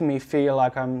it's making me feel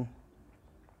like I'm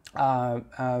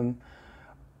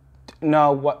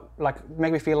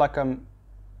make me feel like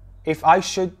if I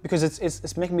should, because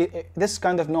it's making me, this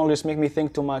kind of knowledge make me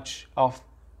think too much of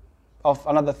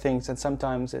another things, and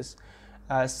sometimes it's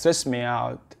stress me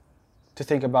out to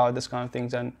think about this kind of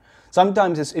things, and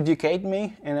sometimes it's educate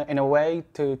me in a way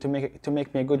to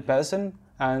make me a good person,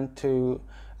 and to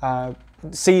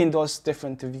seeing those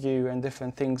different view and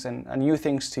different things and new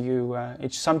things to you.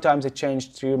 Sometimes it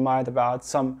changed your mind about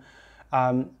some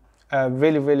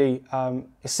really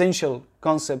essential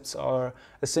concepts or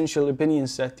essential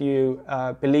opinions that you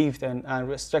believed in, and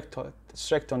restrict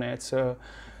on it. So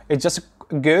it's just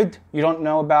good. You don't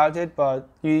know about it, but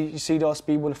you see those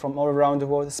people from all around the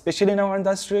world, especially in our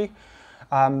industry.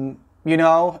 You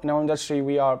know, in our industry,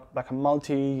 we are like a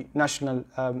multinational,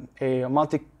 a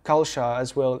multicultural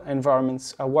as well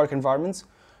environments, work environments.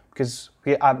 because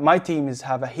my team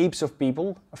have a heaps of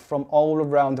people from all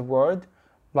around the world,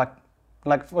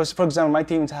 like for example, my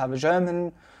teams have a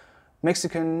German,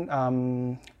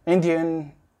 Mexican,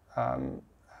 Indian,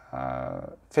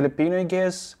 Filipino, I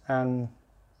guess, and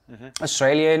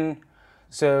Australian.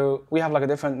 So we have like a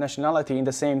different nationality in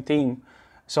the same team.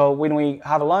 So when we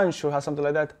have a lunch or have something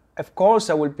like that, of course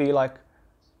I would be like,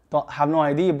 have no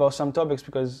idea about some topics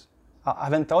because I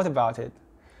haven't thought about it.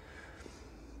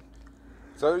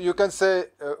 So you can say,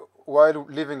 while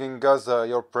living in Gaza,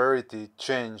 your priority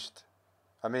changed.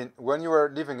 I mean, when you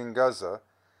were living in Gaza,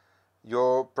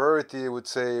 your priority, I would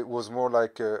say, was more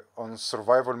like on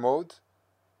survival mode.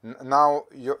 Now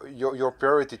your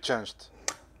priority changed.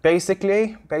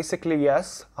 Basically,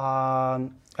 yes.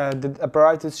 The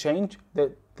priorities change.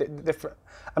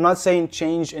 I'm not saying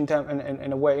change in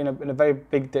a way in a very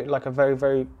big, like a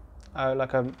very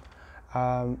like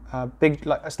a big,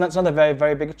 like it's not a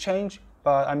very big change.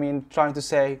 But I mean, trying to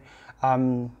say,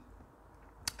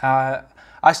 I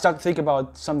start to think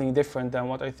about something different than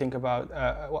what I think about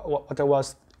what I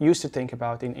was used to think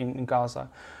about in Gaza.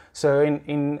 So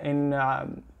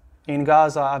in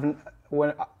Gaza,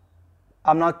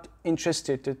 I'm not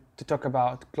interested to talk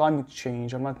about climate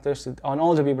change. I'm not interested on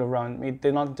all the people around me.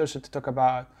 They're not interested to talk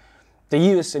about the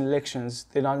US elections.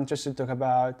 They're not interested to talk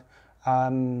about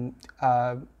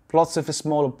lots of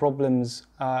smaller problems.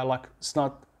 Like it's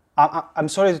not. I'm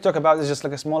sorry to talk about. It's just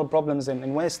like a smaller problems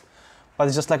in West, but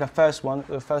it's just like a first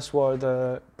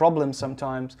world problem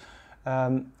sometimes.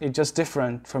 It's just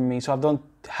different from me, so I don't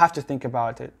have to think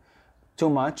about it too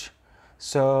much.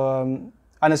 So.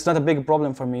 And it's not a big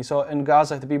problem for me. So in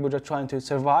Gaza, the people are trying to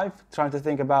survive, trying to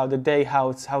think about the day, how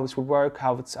it would work,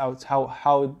 how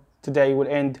the day would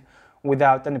end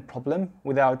without any problem,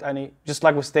 without any, just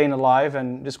like we're staying alive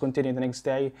and just continue the next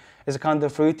day. It's a kind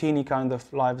of routine kind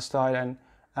of lifestyle,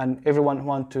 and everyone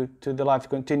wants to the life to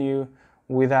continue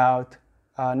without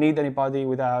need anybody,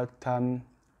 without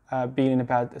being in a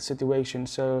bad situation.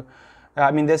 So. I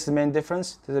mean, that's the main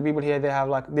difference. The people here,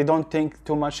 they don't think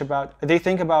too much about. They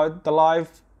think about the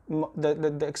life,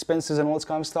 the expenses and all this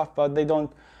kind of stuff, but they don't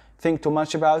think too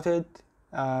much about it.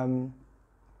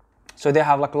 So they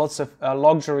have like lots of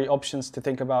luxury options to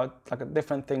think about, like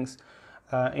different things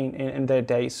in their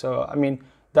day. So I mean,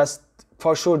 that's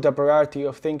for sure the priority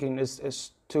of thinking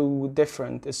is too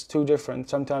different. It's too different.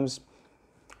 Sometimes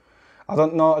I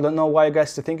don't know why you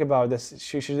guys to think about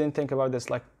this. You shouldn't think about this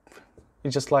like.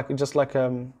 It's just like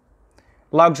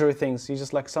luxury things. You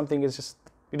just like something is just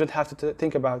you don't have to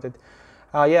think about it.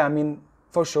 Yeah, I mean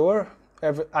for sure.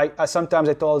 I sometimes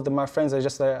I told my friends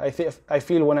I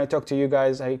feel when I talk to you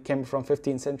guys I came from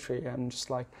 15th century. I'm just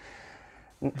like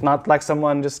not like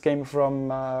someone just came from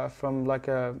like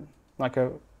a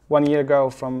 1 year ago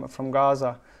from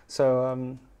Gaza.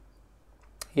 So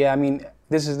yeah, I mean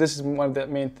this is one of the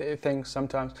main things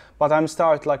sometimes. But I'm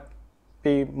start like.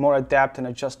 Be more adapt and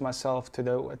adjust myself to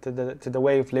the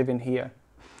way of living here.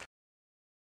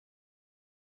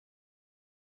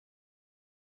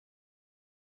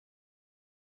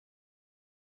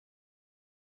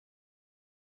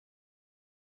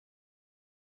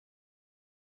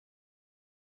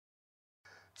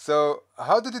 So,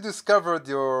 how did you discover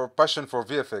your passion for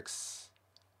VFX?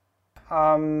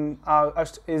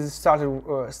 It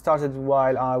started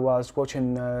while I was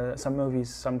watching some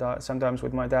movies sometimes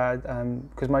with my dad,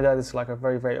 because my dad is like a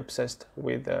very obsessed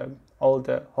with all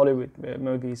the Hollywood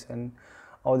movies and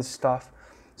all this stuff.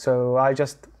 So I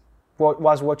just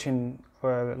was watching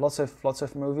lots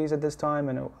of movies at this time,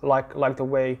 and like the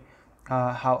way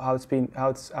how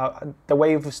the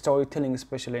way of storytelling,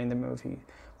 especially in the movie.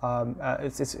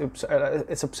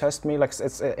 It's obsessed me. Like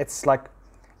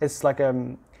it's like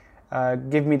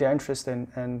give me the interest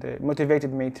and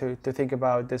motivated me to think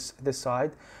about this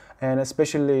side, and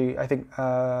especially I think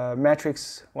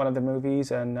Matrix, one of the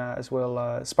movies, and as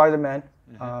well Spider-Man,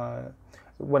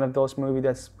 one of those movies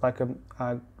that's like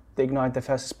they ignite the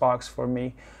first sparks for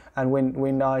me. And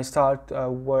when I started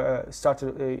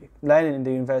learning in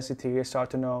the university, I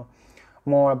started to know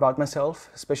more about myself,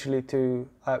 especially to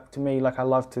me, like I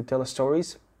love to tell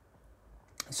stories.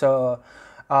 So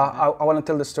I want to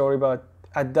tell the story, but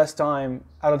at this time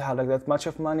I don't have like that much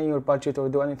of money or budget or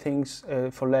do anything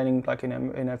for learning like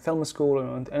in a film school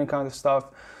or any kind of stuff.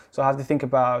 So I have to think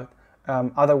about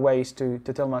other ways to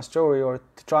tell my story, or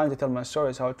trying to tell my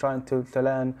story. So I'm trying to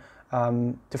learn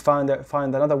to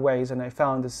find another ways, and I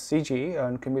found the CG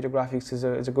and computer graphics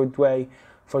is a good way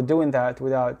for doing that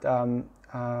without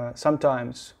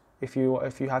sometimes if you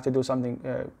have to do something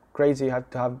crazy, you have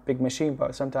to have big machine,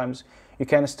 but sometimes you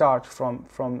can start from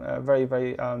a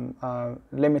very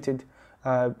limited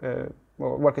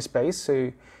workspace, so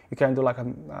you can do like a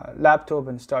laptop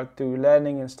and start do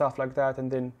learning and stuff like that,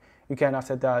 and then you can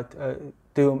after that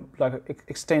do like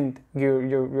extend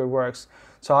your works.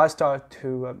 So I start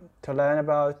to learn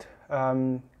about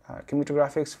computer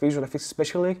graphics, visual effects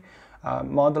especially,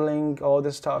 modeling, all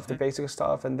this stuff, the basic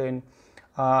stuff, and then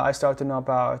I started to know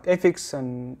about ethics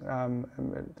and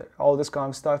all this kind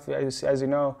of stuff, as you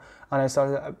know, and I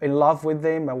started in love with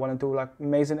them. I want to do like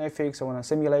amazing ethics. I want to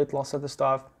simulate lots of the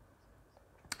stuff.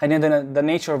 And then the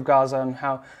nature of Gaza and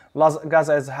how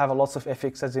Gaza have lots of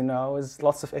ethics, as you know,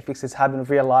 lots of ethics is happen in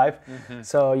real life. Mm-hmm.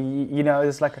 So you know,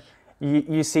 it's like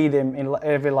you see them in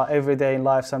every day in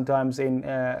life. Sometimes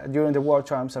during the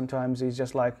wartime, sometimes it's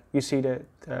just like you see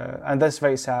and that's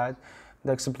very sad.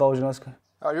 The explosion.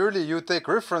 Really, you take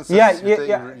references? Yeah.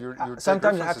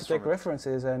 Sometimes you have to take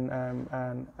references,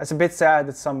 and it's a bit sad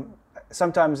that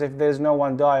sometimes if there's no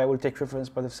one die, I will take reference.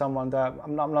 But if someone die,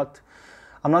 I'm not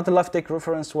allowed to take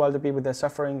reference while the people they're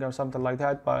suffering or something like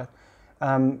that. But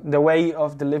the way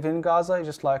of the living in Gaza is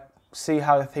just like see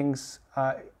how things.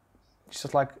 It's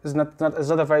just like it's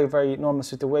not a very very normal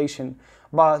situation.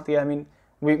 But yeah, I mean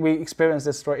we experience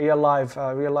this for real life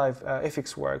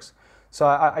ethics works. So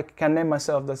I can name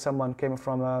myself that someone came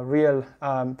from a real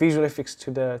visual effects to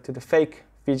the fake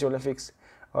visual effects,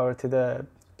 or to the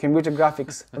computer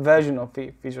graphics version of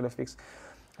visual effects.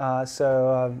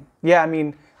 Yeah, I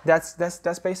mean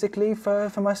that's basically for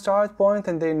my start point,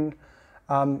 and then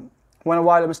when a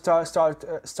while I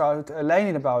start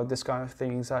learning about this kind of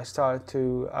things, I start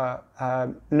to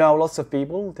know lots of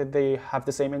people that they have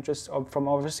the same interests from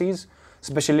overseas,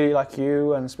 especially like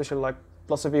you, and especially like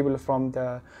lots of people from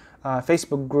the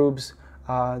Facebook groups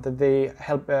that they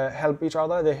help each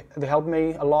other. They help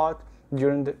me a lot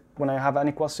when I have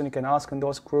any question you can ask in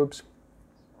those groups,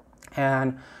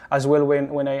 and as well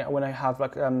when I have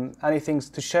like any things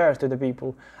to share to the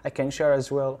people, I can share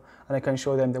as well, and I can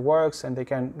show them the works, and they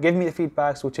can give me the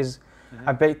feedbacks, which is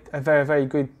a very very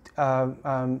good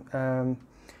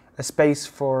a space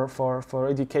for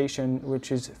education,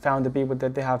 which is found the people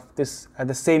that they have this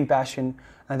the same passion,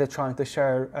 and they're trying to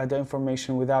share the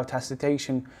information without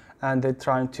hesitation, and they're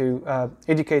trying to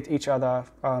educate each other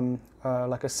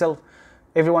like a self.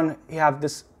 Everyone have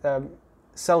this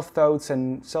self thoughts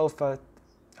and self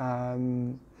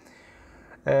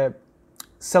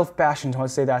passion. I'll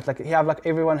say that like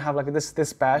everyone have like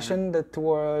this passion that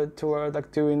toward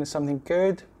like doing something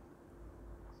good.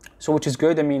 So which is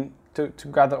good. I mean, to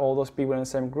gather all those people in the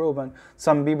same group, and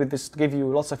some people just give you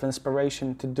lots of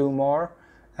inspiration to do more.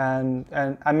 And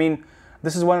I mean,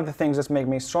 this is one of the things that make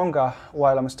me stronger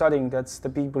while I'm studying. That's the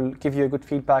people give you a good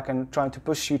feedback and trying to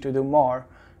push you to do more,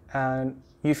 and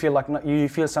you feel like you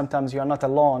feel sometimes you're not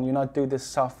alone. You not do this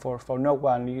stuff for no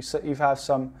one. You have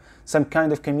some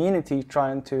kind of community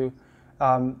trying to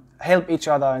help each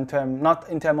other not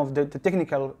in terms of the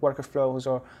technical workflows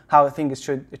or how I think it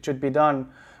should be done,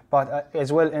 but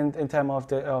as well in terms of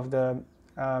the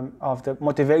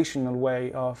motivational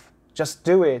way of just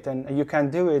do it, and you can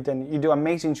do it, and you do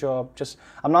amazing job. Just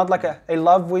I'm not like I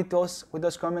love with those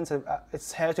comments.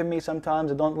 It's hurting me sometimes.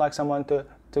 I don't like someone to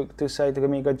say to give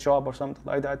me a good job or something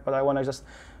like that. But I want to just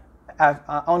have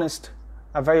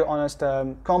a very honest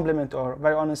compliment, or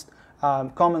very honest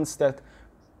comments that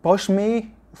push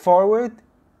me forward,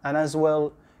 and as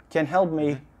well can help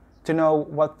me to know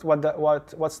what's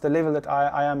the level that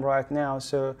I am right now.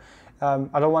 So.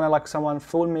 I don't want to like someone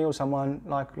fool me, or someone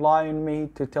like lie on me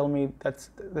to tell me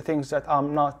that's the things that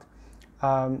I'm not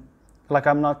like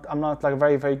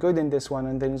very very good in this one,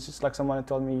 and then it's just like someone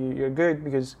told me you're good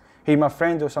because he's my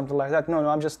friend or something like that. No,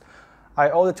 I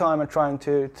all the time I'm trying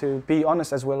to be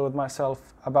honest as well with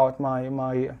myself about my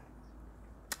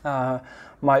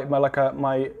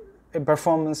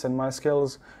performance and my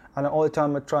skills, and all the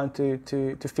time I'm trying to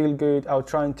feel good. I'm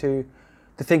trying to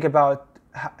think about.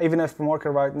 Even if I'm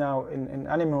working right now in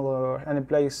Animal or any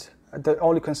place, the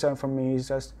only concern for me is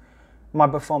just my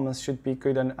performance should be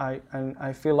good, and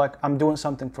I feel like I'm doing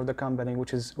something for the company,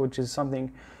 which is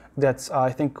something that's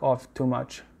I think of too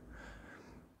much.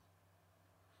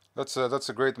 That's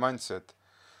a great mindset.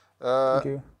 Thank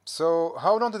you. So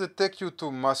how long did it take you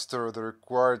to master the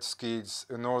required skills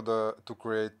in order to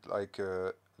create like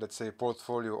let's say a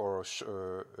portfolio or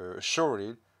a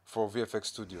showreel for VFX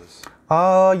studios?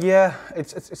 Yeah,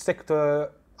 it's like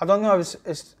I don't know if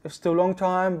it's too long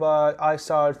time, but I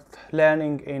started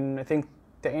learning in I think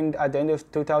at the end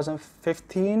of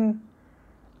 2015.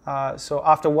 So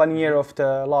after 1 year of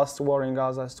the last war in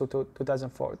Gaza, to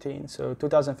 2014. So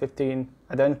 2015,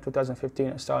 at the end of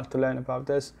 2015, I started to learn about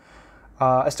this.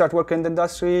 I started working in the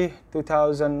industry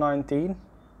 2019.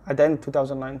 at the end of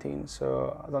 2019.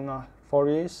 So I don't know, 4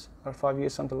 years or 5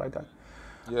 years, something like that.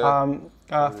 Yeah.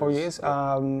 4 years.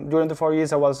 Yeah. During the 4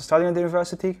 years, I was studying at the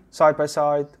university, side by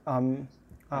side,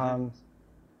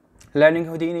 learning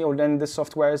Houdini or learning the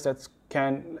softwares that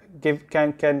can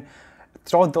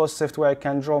through those software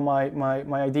can draw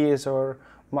my ideas or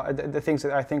the things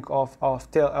that I think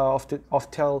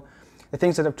tell the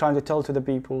things that I'm trying to tell to the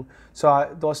people. So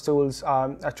those tools,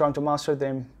 I try to master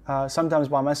them, sometimes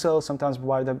by myself, sometimes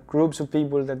by the groups of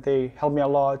people that they help me a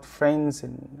lot, friends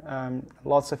and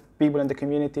lots of people in the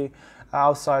community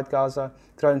outside Gaza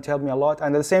trying to help me a lot.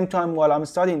 And at the same time, while I'm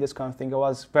studying this kind of thing, I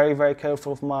was very, very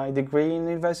careful of my degree in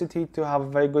university to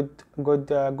have very good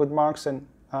marks and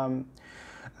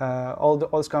all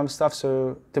this kind of stuff.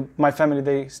 So my family,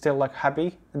 they still like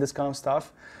happy with this kind of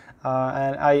stuff.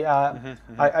 And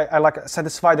I like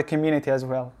satisfy the community as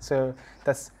well. So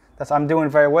that's I'm doing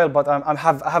very well. But I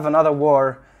have another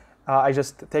war. I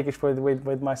just take it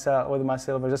with myself.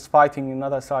 I'm just fighting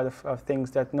another side of things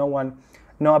that no one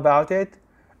know about it,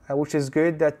 which is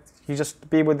good. That you just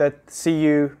people that see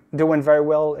you doing very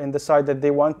well and decide that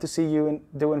they want to see you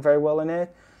doing very well in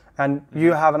it. And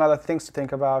you have another things to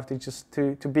think about. It's just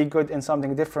to be good in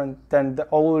something different than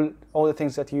all the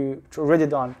things that you already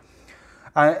done.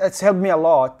 And it's helped me a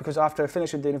lot because after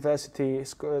finishing the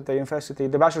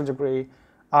bachelor degree,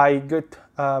 I got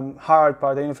hired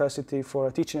by the university for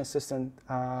a teaching assistant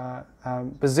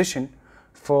position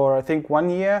for I think 1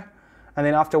 year, and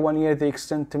then after 1 year they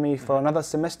extended to me for another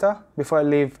semester before I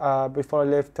left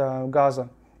Gaza,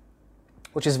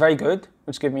 which is very good,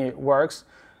 which gave me works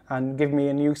and give me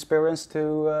a new experience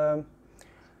to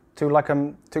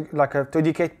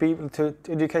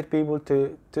educate people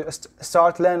to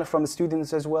start learning from the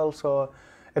students as well. So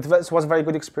it was a very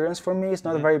good experience for me. It's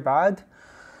not very bad,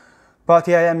 but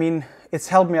yeah, I mean it's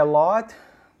helped me a lot.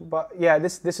 But yeah,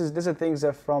 this is things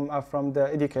that from the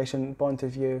education point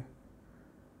of view.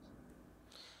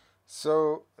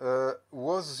 So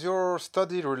was your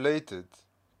study related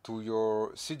to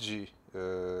your CG,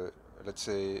 let's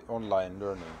say online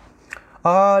learning?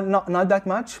 Not that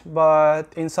much,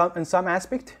 but in some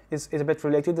aspect, it's a bit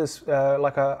related. It's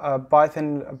like a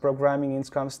Python programming and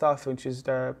Scrum stuff, which is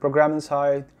the programming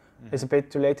side, is a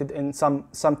bit related in some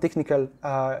technical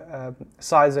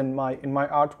sides in my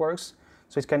artworks.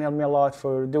 So it can help me a lot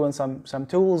for doing some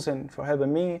tools and for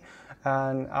helping me.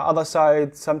 And other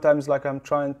side, sometimes like I'm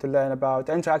trying to learn about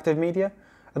interactive media.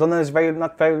 I don't know, it's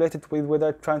not very related with what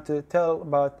I'm trying to tell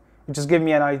about. It just give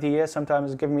me an idea.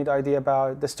 Sometimes give me the idea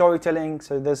about the storytelling.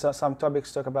 So there's some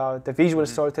topics talk about the visual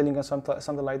storytelling and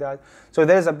something like that. So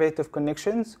there's a bit of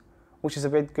connections, which is a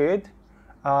bit good.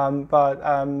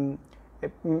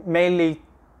 Mainly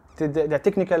the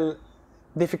technical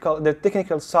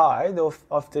side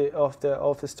of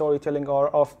the storytelling or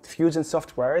of fusion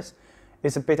softwares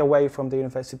is a bit away from the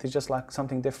university, just like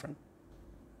something different.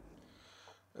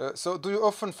 So do you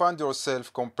often find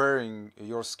yourself comparing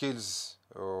your skills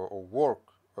or work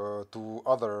to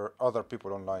other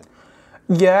people online?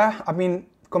 Yeah, I mean,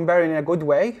 comparing in a good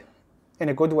way. In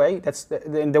a good way. That's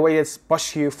in the way that's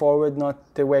push you forward,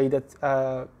 not the way that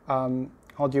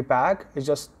hold you back. It's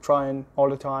just trying all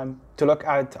the time to look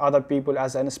at other people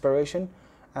as an inspiration,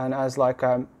 and as like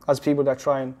as people that are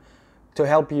trying to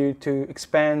help you to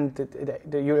expand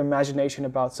your imagination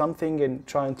about something and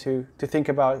trying to think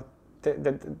about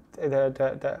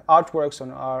the artworks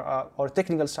on our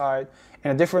technical side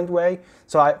in a different way.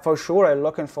 So for sure I'm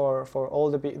looking for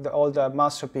all the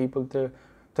master people to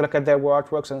look at their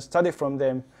artworks and study from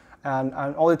them,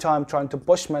 and all the time trying to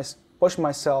push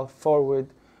myself forward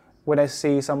when I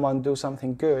see someone do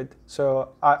something good.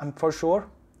 So I'm for sure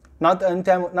not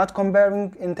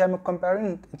comparing in terms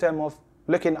of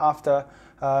looking after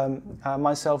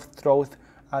myself through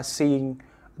seeing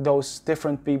those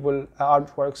different people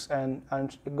artworks and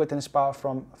get inspired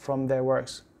from their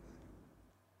works.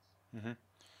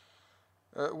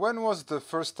 When was the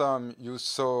first time you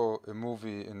saw a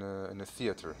movie in a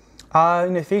theater?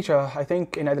 In a theater, I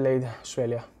think in Adelaide,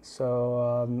 Australia.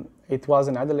 So it was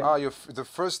in Adelaide. The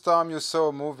first time you saw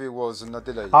a movie was in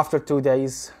Adelaide? After 2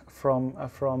 days from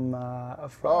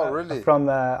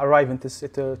arriving to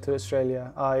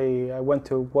Australia, I went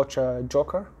to watch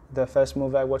Joker, the first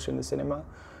movie I watched in the cinema.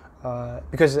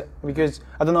 Because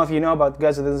I don't know if you know about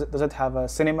Gaza, does it have a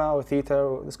cinema or theater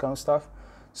or this kind of stuff?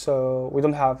 So we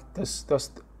don't have this.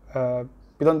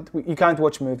 You can't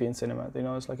watch movie in cinema. You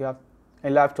know, it's like you have a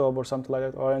laptop or something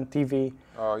like that, or on TV.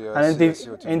 Oh yeah.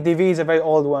 And TV is a very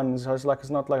old one, so it's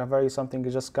not like a very something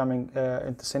is just coming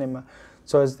into cinema.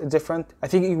 So it's different. I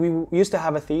think we used to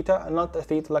have a theater, not a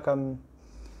theater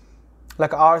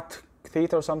like art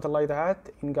theater or something like that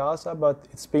in Gaza, but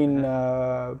it's been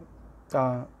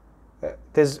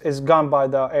it's gone by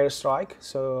the airstrike.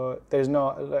 So there's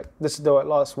no like this is the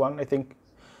last one. I think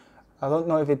I don't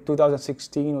know if it's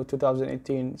 2016 or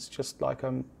 2018. It's just like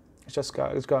it's just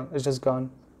gone. It's just gone.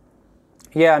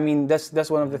 Yeah, I mean that's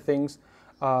one of the things.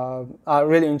 I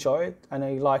really enjoy it, and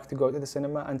I like to go to the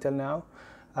cinema until now.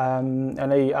 And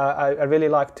I really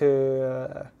like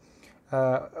to.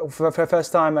 For the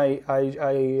first time, I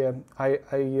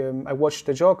watched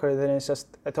The Joker. Then it's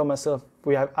just I told myself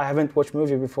I haven't watched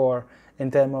movie before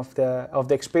in terms of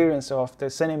the experience of the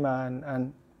cinema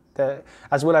and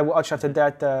as well. I watched after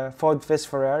that Ford vs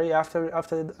Ferrari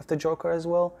after Joker as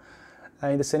well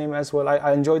in the cinema as well.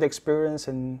 I enjoyed the experience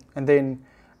and then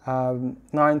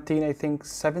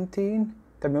 17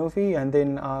 the movie, and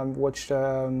then watched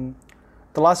the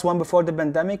last one before the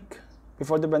pandemic.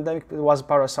 Before the pandemic, it was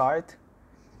Parasite.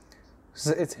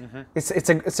 So it's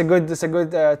a good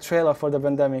trailer for the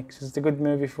pandemic. It's a good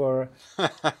movie for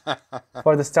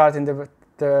the start in the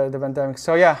pandemic.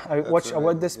 So yeah, I watched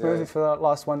this movie for the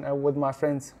last one with my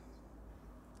friends.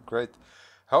 Great.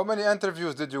 How many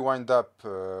interviews did you wind up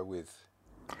with?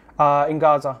 In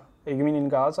Gaza. You mean in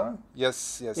Gaza?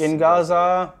 Yes. In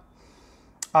Gaza,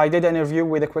 I did an interview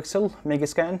with a Quixel,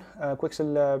 Megascan,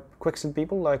 Quixel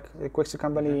people, like a Quixel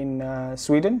company in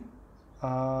Sweden.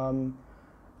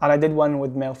 And I did one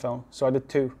with Mail Film, so I did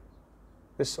two.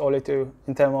 This only two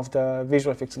in terms of the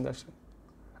visual effects industry.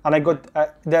 And I got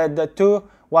the two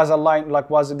was aligned,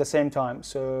 was at the same time.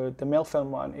 So the Mail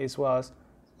Film one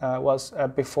was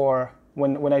before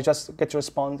when I just get a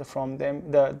response from them.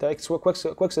 The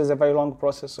Quixel is a very long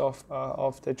process of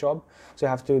the job, so you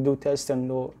have to do tests and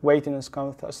do waiting and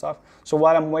kind of stuff. So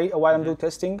while I'm doing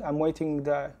testing, I'm waiting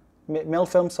the Mail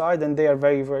Film side, and they are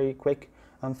very very quick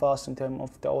and fast in terms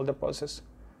of the older process.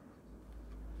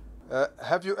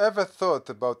 Have you ever thought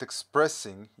about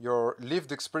expressing your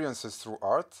lived experiences through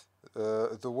art,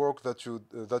 the work that you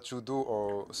do,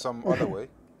 or some other way?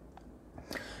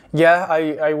 Yeah,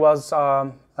 I was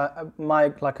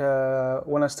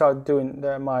when I started doing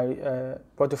my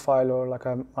profile or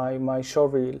my show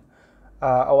reel,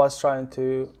 I was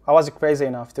crazy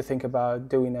enough to think about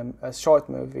doing a short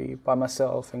movie by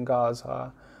myself in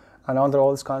Gaza, and under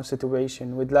all this kind of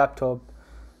situation with laptop.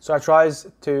 So I tried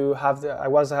to have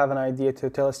an idea to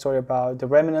tell a story about the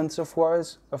remnants of war,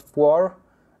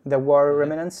 the war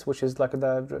remnants, which is like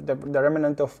the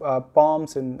remnant of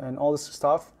bombs and all this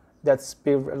stuff that's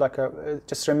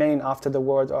just remain after the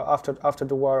war, or after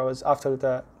the war, or after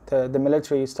the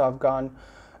military stuff gone.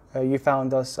 You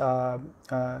found us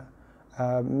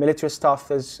military stuff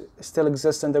is still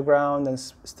exists in the ground and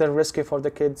still risky for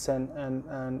the kids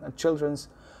and children's.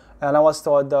 And I was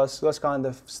taught those kind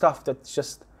of stuff that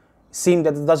just seem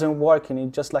that it doesn't work, and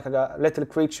it's just like little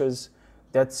creatures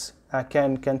that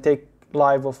can take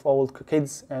life of old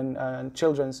kids and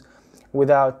children's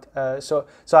without. So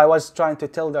I was trying to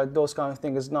tell that those kind of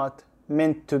things is not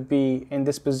meant to be in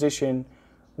this position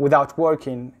without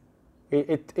working.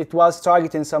 It was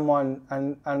targeting someone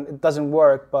and it doesn't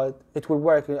work, but it will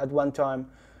work at one time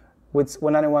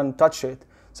when anyone touch it.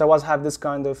 So I was have this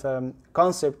kind of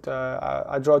concept.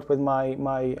 I drew it with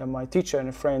my teacher and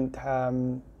a friend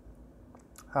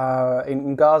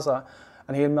in Gaza,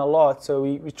 and he helped me a lot. So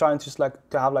we trying to just to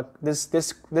have this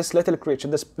little creature,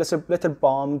 this little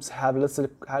bombs have little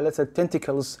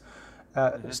tentacles.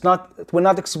 It will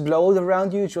not explode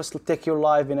around you. Just take your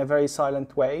life in a very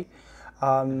silent way,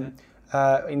 and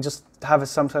just have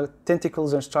some sort of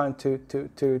tentacles and trying to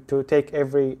take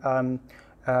everyone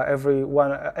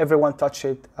touch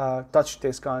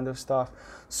this kind of stuff.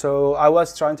 So I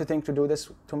was trying to think to do this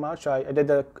too much. I did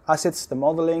the assets, the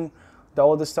modeling,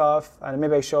 all the stuff, and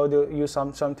maybe I showed you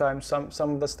sometimes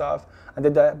some of the stuff. I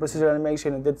did the precision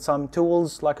animation and did some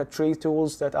tools like tree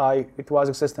tools that it was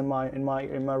existing in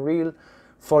my reel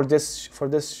for this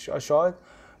shot.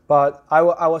 But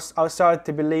I started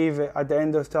to believe at the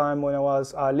end of time when I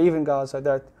was leaving Gaza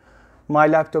that my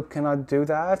laptop cannot do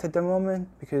that at the moment,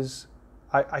 because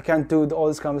I can't do all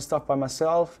this kind of stuff by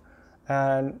myself.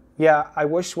 And yeah, I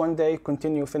wish one day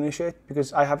finish it,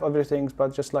 because I have other things,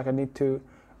 but just I need to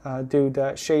do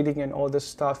the shading and all this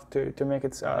stuff to make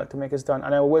it done.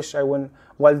 And I wish one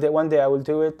day I will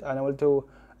do it, and I will do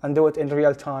it in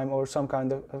real time or some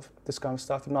kind of this kind of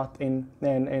stuff, not in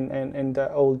the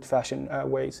old-fashioned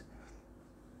ways.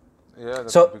 Yeah,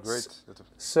 that would be great.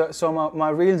 So my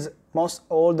reels,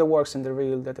 all the works in the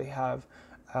reel that I have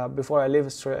before I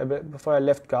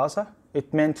left Gaza,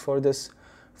 it meant for this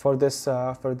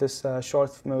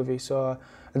short movie. So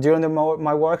during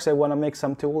my works, I want to make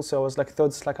some tools. So I was thought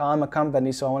it's I'm a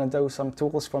company, so I want to do some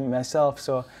tools for myself.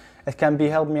 So it can be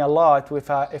help me a lot if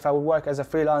I would work as a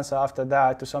freelancer after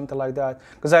that or something like that.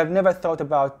 Because I've never thought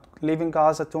about leaving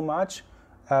Gaza too much.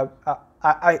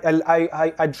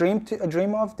 I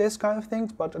dream of this kind of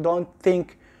things, but I don't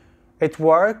think it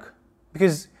work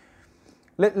because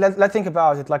let's think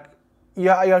about it. Like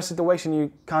you're in a situation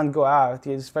you can't go out.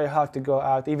 It's very hard to go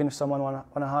out, even if someone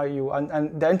wanna hire you.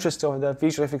 And the interest of the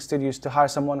visual effects studios to hire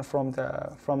someone from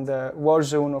the war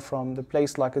zone or from the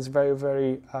place like is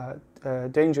very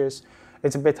dangerous.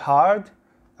 It's a bit hard.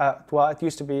 Well, it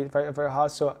used to be very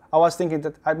hard. So I was thinking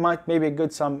that I might maybe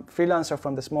get some freelancer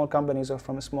from the small companies or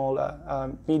from the small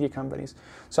media companies.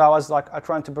 So I was like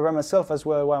trying to prepare myself as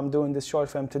well while I'm doing this short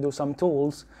film to do some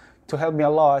tools to help me a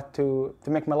lot to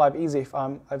make my life easy if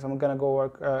I'm gonna go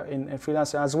work in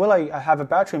freelancer. As well, I have a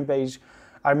Patreon page.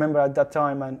 I remember at that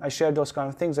time, and I shared those kind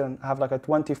of things, and I have like a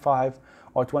 25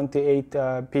 or 28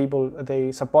 people.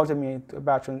 They supported me to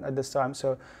Patreon at this time.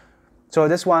 So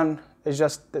this one is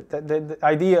just the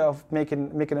idea of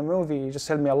making a movie just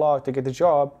helped me a lot to get the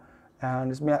job,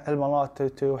 and it's helped me a lot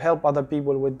to help other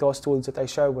people with those tools that I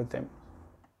share with them.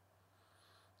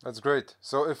 That's great.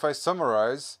 So if I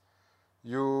summarize,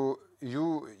 you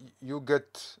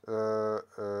get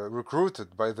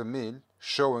recruited by the mill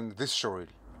showing this showreel.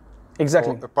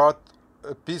 Exactly. Or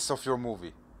a piece of your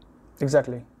movie.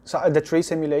 Exactly. So the tree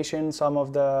simulation, some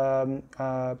of the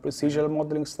procedural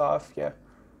modeling stuff, yeah.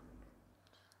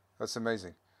 That's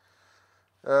amazing.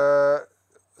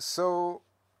 So,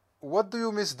 what do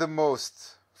you miss the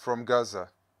most from Gaza,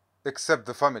 except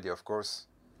the family, of course?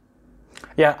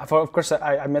 Yeah, of course,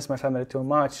 I miss my family too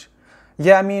much.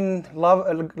 Yeah, I mean, love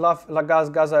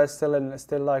Gaza is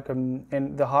still like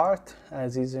in the heart,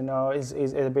 as is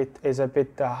is a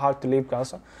bit hard to leave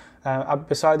Gaza.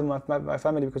 Beside my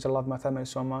family, because I love my family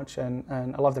so much, and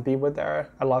I love the people there.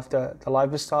 I love the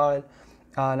lifestyle.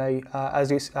 And as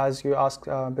you asked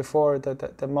before,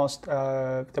 the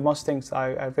most things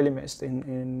I really missed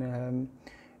in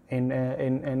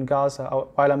Gaza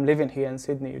while I'm living here in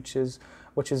Sydney, which is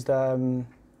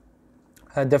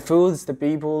the foods, the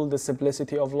people, the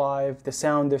simplicity of life, the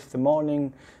sound of the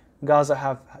morning.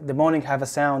 The morning have a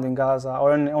sound in Gaza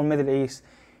or in Middle East.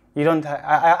 You don't.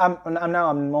 I'm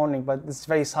now in the morning, but it's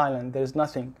very silent. There's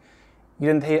nothing. You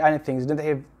don't hear anything. You don't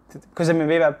hear. Because I'm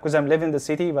living in the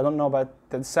city, but I don't know about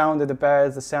the sound of the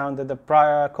birds, the sound of the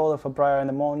prayer, call of a prayer in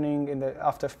the morning,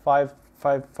 after 5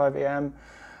 a.m.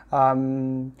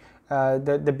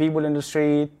 The people in the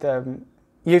street. Do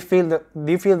you feel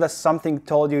that something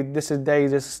told you this is day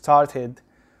just started?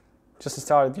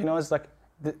 You know, it's like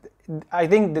I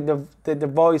think the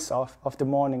voice of the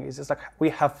morning is just like we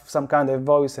have some kind of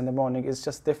voice in the morning. It's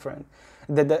just different.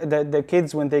 The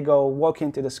kids when they go walk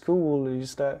into the school, you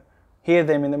just hear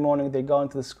them in the morning. They go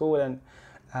into the school, and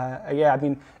yeah, I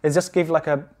mean, it just gives like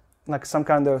some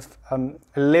kind of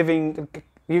living.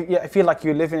 I feel like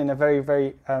you're living in a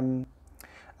very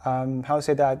how to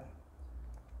say that.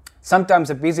 Sometimes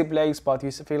a busy place, but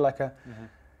you feel like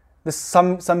there's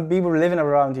some people living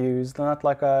around you. It's not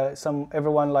like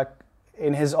everyone like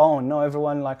in his own. No,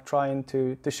 everyone like trying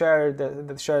to share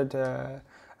the shared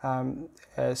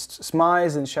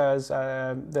smiles and shares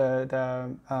the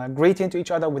greeting to each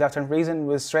other without any reason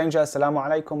with strangers. Assalamu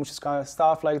alaikum, which is kind of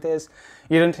stuff like this.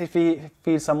 You don't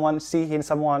feel seeing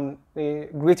someone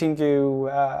greeting you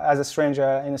as a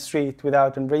stranger in the street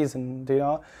without any reason. Do you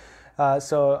know?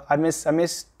 So I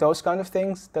miss those kind of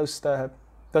things. Those kind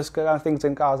of things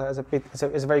in Gaza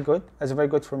is very good. It's very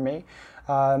good for me.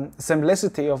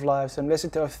 Simplicity of life,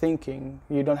 simplicity of thinking.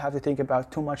 You don't have to think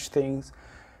about too much things.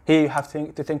 Here you have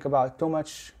to think about too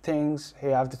much things. Here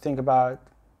you have to think about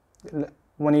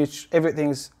when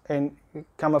everything's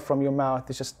come up from your mouth.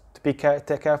 It's just to be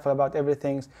careful about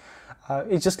everything.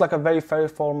 It's just like a very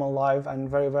formal life and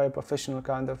very professional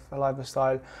kind of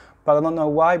lifestyle. But I don't know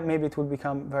why. Maybe it will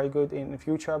become very good in the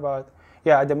future. But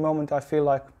yeah, at the moment I feel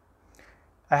like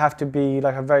I have to be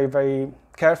like a very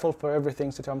careful for everything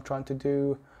that I'm trying to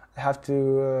do. I have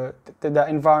to. The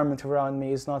environment around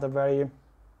me is not a very.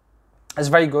 It's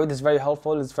very good. It's very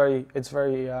helpful. It's very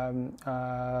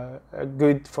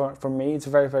good for me. It's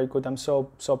very good. I'm so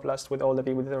blessed with all the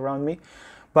people that are around me.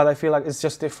 But I feel like it's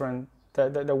just different.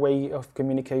 The way of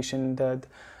communication, the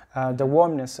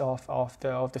warmness of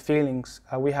the feelings.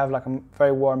 We have like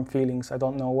very warm feelings. I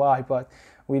don't know why, but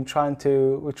we're trying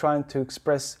to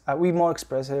express. We're more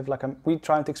expressive. Like we're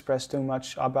trying to express too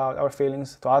much about our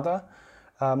feelings to other,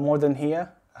 more than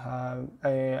here.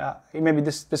 Maybe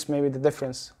this may be the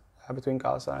difference between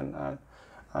Gaza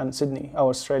and Sydney or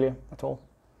Australia at all.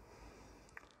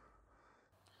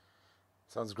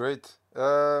 Sounds great.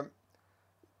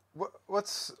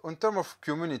 What's in terms of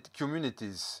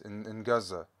communities in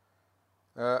Gaza?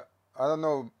 Uh, I don't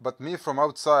know, but me from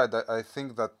outside, I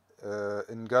think that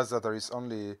in Gaza there is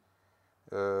only,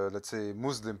 let's say,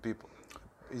 Muslim people.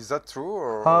 Is that true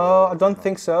I or don't not?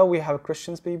 think so. We have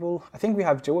Christians people. I think we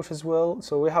have Jewish as well.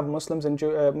 So we have Muslims and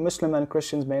Muslim and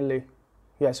Christians mainly.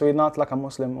 Yeah, so we're not like a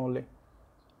Muslim only.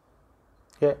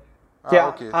 Yeah, Ah, yeah,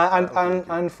 okay, okay, and okay.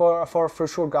 and for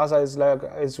sure, Gaza is like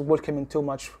is welcoming too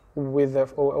much with the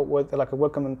with like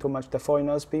welcoming too much the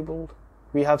foreigners people.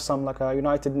 We have some like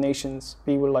United Nations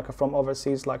people like from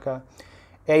overseas like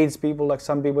AIDS people like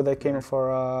some people that came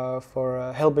Mhm.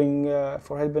 for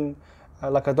helping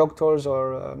like a doctors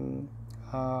or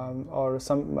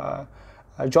some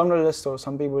journalists or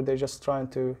some people they're just trying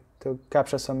to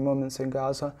capture some moments in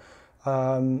Gaza.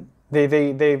 They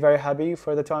very happy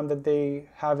for the time that they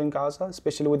have in Gaza,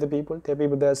 especially with the people. They're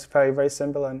people that's very very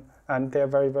simple and they're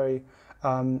very very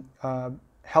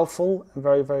helpful,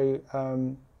 very very.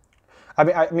 I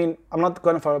mean, I'm not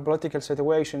going for a political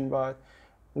situation, but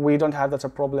we don't have that a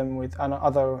problem with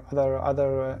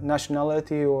other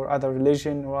nationality or other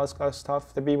religion or other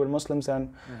stuff. The people Muslims Mhm.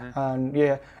 and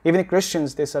yeah, even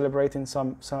Christians they celebrate in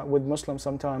some with Muslims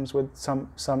sometimes with some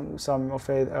of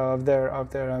their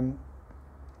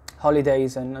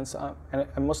holidays and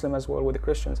Muslim as well with the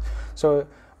Christians. So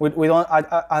we don't.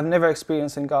 I've never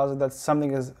experienced in Gaza that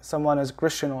someone is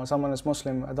Christian or someone is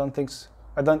Muslim. I don't think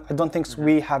Mhm.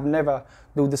 we have never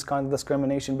do this kind of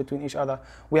discrimination between each other.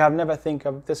 We have never think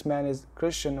of this man is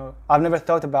Christian or I've never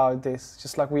thought about this.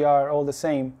 Just like we are all the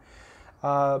same.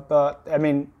 But I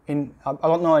mean, I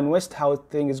don't know in West how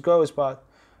things goes, but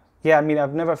yeah, I mean,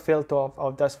 I've never felt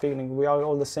of that feeling. We are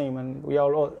all the same, and we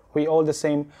all the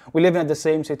same. We live in the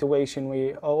same situation.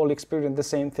 We all experience the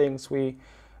same things.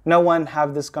 No one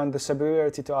have this kind of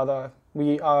superiority to other.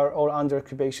 We are all under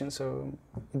occupation, so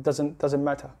it doesn't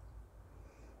matter.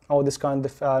 All this kind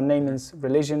of Mhm. namings,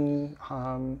 religion,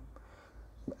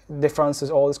 differences,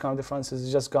 all this kind of differences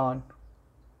is just gone.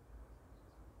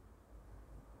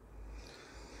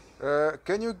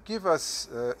 Can you give us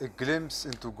a glimpse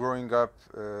into growing up,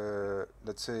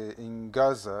 let's say, in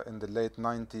Gaza in the late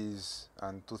 90s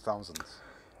and 2000s?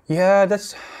 Yeah,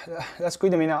 that's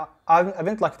good. I mean, I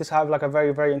didn't like this have like a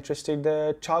very very interesting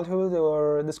childhood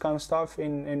or this kind of stuff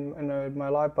in my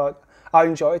life, but I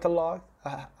enjoy it a lot.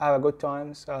 I have good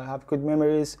times. I have good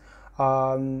memories.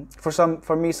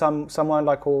 For me, someone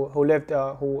like who lived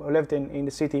in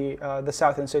the city, the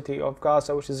southern city of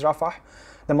Gaza, which is Rafah,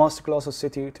 the most closest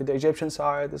city to the Egyptian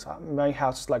side. My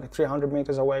house is like 300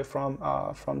 meters away from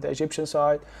the Egyptian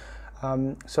side.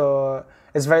 So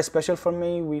it's very special for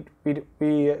me.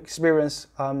 We experience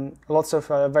lots of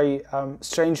very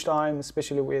strange times,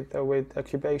 especially with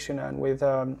occupation and with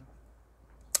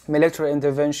military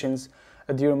interventions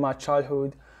during my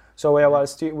childhood. So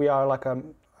Mhm. we are like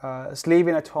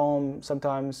sleeping at home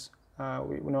sometimes.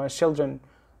 As children,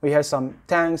 we had some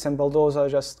tanks and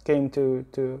bulldozers just came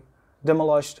to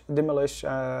demolish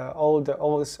all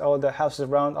the houses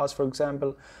around us. For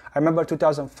example, I remember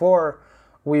 2004.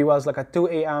 We was like at 2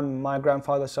 a.m. My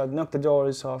grandfather started knock the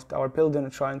doors of our building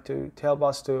trying to help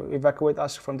us to evacuate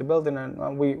us from the building,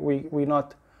 and we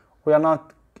are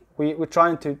not we're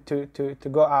trying to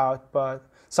go out, but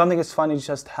something is funny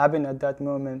just happened at that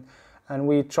moment, and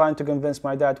we trying to convince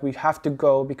my dad we have to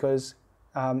go because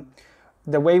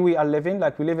the way we are living,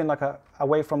 like we live in like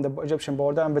away from the Egyptian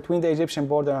border, and between the Egyptian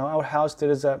border and our house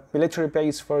there is a military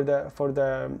base for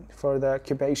the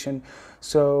occupation.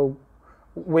 So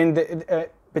when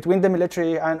between the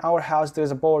military and our house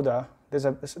there's a border, there's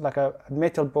like a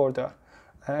metal border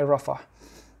in Rafah.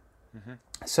 Mhm.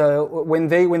 So when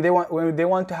they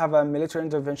want to have a military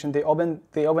intervention, they open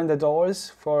the doors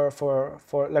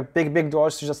for like big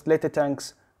doors to just let the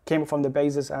tanks came from the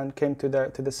bases and came to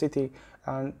the city,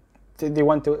 and they do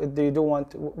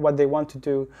want what they want to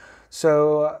do.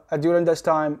 So during this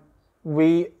time,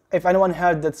 if anyone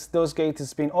heard that those gates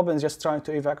has been open, just trying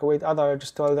to evacuate other,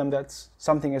 just tell them that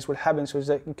something else will happen so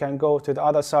that you can go to the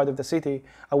other side of the city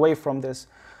away from this.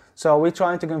 So we're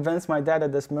trying to convince my dad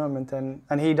at this moment, and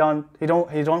he don't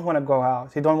want to go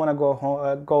out. He don't want to go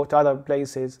home, go to other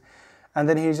places, and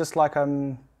then he's just like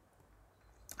and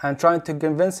trying to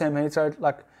convince him.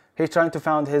 He's trying to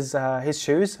find his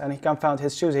shoes, and he can't find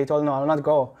his shoes. He told no, I'll not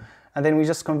go, and then we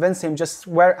just convince him just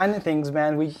wear anything,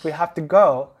 man. We have to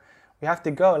go,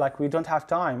 like we don't have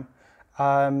time,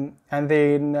 and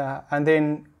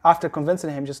then after convincing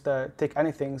him just take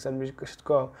anything and we should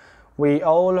go, we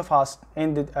all of us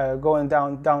ended going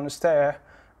down the stair,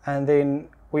 and then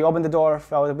we opened the door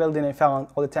of the building and found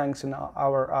all the tanks in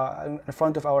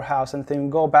front of our house, and then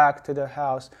go back to the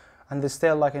house, and they're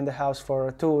still like in the house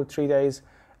for 2 or 3 days,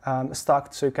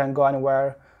 stuck, so you can't go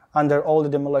anywhere. under all the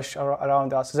demolition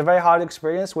around us. It's a very hard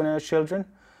experience when you're children.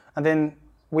 And then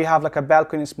we have like a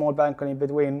balcony, small balcony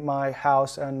between my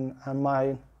house and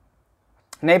my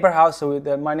neighbor house. So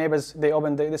my neighbors, they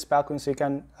opened this balcony so you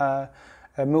can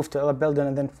move to other building,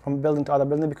 and then from building to other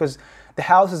building, because the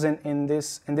houses in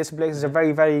this place are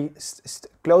very, very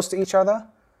close to each other.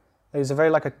 It's a very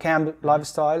like a camp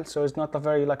lifestyle, so it's not a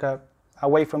very like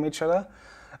away from each other.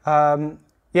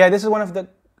 Yeah, this is one of the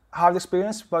hard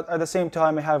experience, but at the same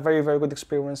time, I have very, very good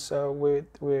experience with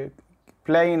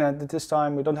playing. At this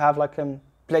time, we don't have like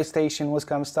PlayStation, all this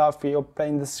kind of stuff. We play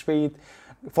in the street,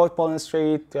 football in the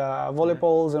street,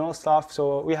 volleyballs and all stuff.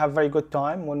 So we have very good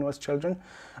time when we was children.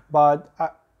 But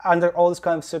under all this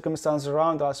kind of circumstances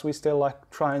around us, we still like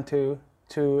trying to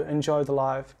enjoy the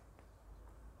life.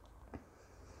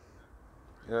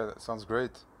 Yeah, that sounds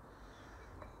great.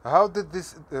 How did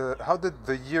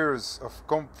the years of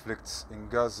conflicts in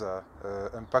Gaza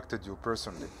impacted you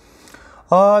personally?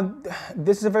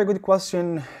 This is a very good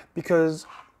question, because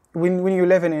when you're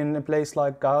living in a place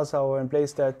like Gaza, or in a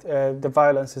place that the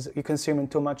violence is consuming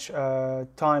too much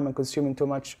time and consuming too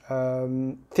much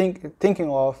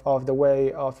thinking of the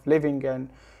way of living, and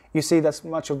you see that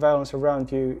much of violence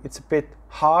around you, it's a bit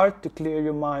hard to clear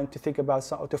your mind to think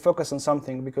about to focus on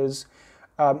something, because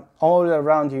all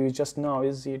around you is just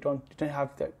noise. You don't have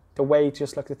the way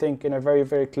just like to think in a very,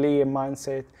 very clear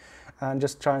mindset, and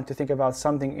just trying to think about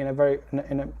something in a very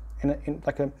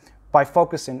by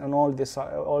focusing on all this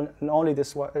only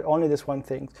this one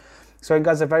thing. So it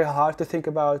gets very hard to think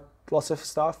about lots of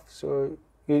stuff. So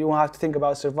you don't have to think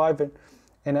about surviving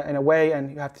in a way,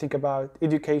 and you have to think about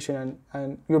education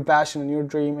and your passion and your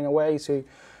dream in a way. So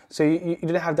you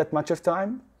didn't have that much of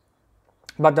time.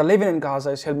 But the living in Gaza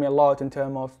has helped me a lot in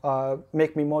terms of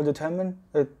make me more determined,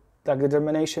 like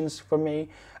determinations for me,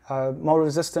 more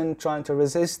resistant, trying to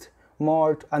resist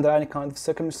more under any kind of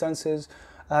circumstances,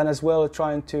 and as well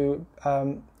trying to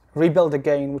rebuild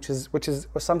again, which is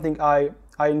something I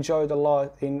enjoyed a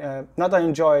lot. Not I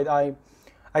enjoyed,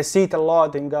 I see it a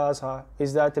lot in Gaza,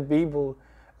 is that the people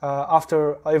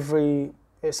after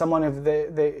someone if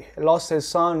they lost his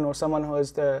son, or someone who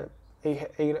has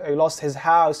he lost his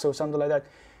house or something like that,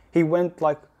 he went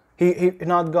like he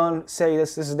not gonna say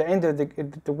this is the end of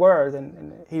the world,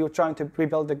 and he was trying to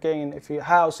rebuild again. If he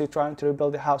house, he trying to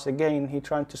rebuild the house again. He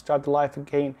trying to start the life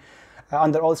again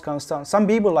under all this kind of stuff. Some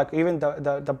people, like even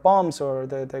the bombs or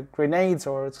the grenades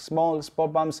or small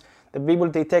bombs, the people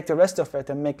they take the rest of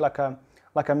it and make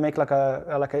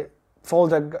fill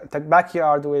the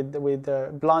backyard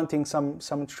with planting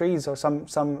some trees or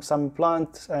some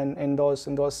plants and those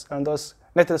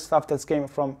little stuff that came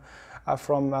from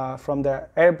the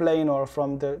airplane or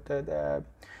from the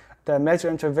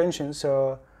military intervention.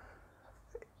 So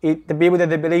the people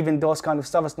that they believe in those kind of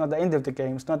stuff, it's not the end of the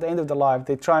game, it's not the end of the life.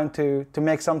 They're trying to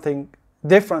make something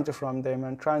different from them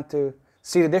and trying to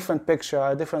see a different picture,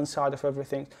 a different side of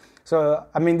everything. So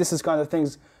I mean, this is kind of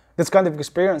things. This kind of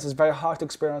experience is very hard to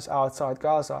experience outside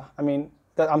Gaza. I mean,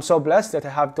 that I'm so blessed that I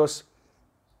have those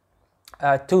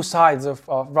two sides of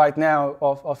right now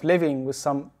of living, with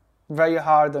some very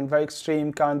hard and very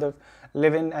extreme kind of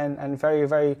living, and very,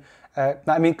 very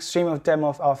I mean, extreme of them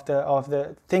of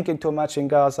the thinking too much in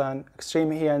Gaza, and extreme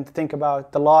here and think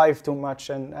about the life too much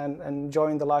and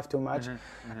enjoying the life too much.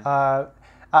 Mm-hmm. Mm-hmm.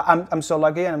 I'm so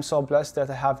lucky and I'm so blessed that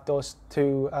I have those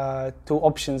two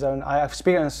options, and I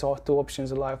experienced those two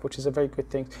options in life, which is a very good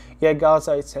thing. Yeah,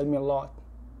 Gaza, it's helped me a lot.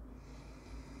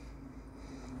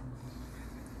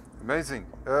 Amazing.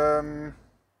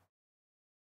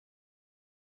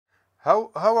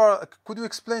 Could you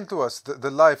explain to us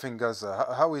the life in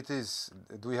Gaza? How it is?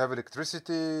 Do we have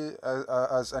electricity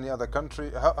as any other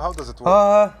country? How does it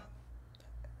work?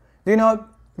 Do you know?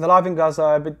 The life in Gaza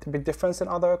are a bit different than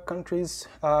other countries.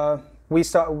 We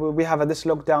have this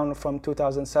lockdown from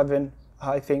 2007,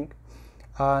 I think,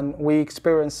 and we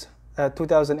experienced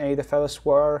 2008 the first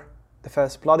war, the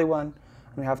first bloody one.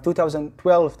 And we have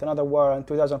 2012 another war, and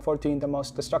 2014 the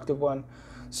most destructive one.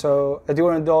 So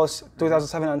during those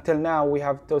 2007 until now, we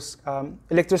have those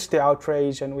electricity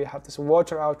outrage, and we have this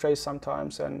water outrage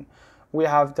sometimes, and we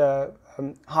have the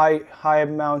high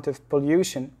amount of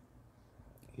pollution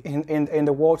in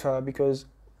the water because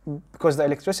the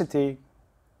electricity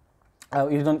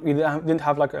we didn't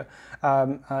have like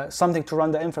something to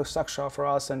run the infrastructure for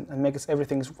us and make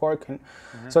everything's working.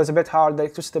 Mm-hmm. So it's a bit hard. The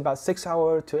electricity about 6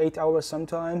 hours to 8 hours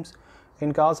sometimes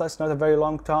in Gaza. It's not a very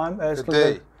long time. A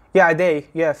day. Yeah, a day.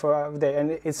 Yeah, for a day,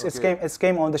 and it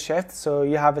came on the shift. So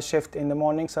you have a shift in the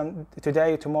morning.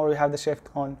 Tomorrow you have the shift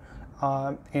on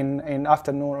in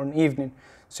afternoon or in evening.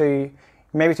 So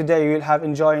maybe today you'll have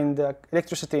enjoying the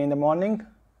electricity in the morning,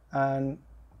 and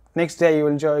next day you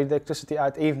enjoy the electricity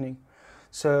at evening.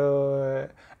 So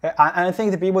and I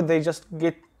think the people, they just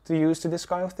get used to this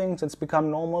kind of things. It's become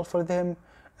normal for them,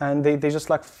 and they just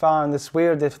like found it's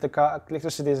weird if the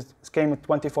electricity came at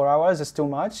 24 hours. It's too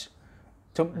much.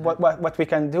 To what we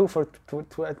can do for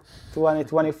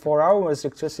 24 hours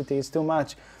electricity is too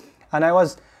much. And I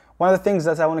was one of the things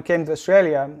that when I came to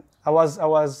Australia,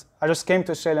 I just came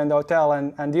to Australia in the hotel,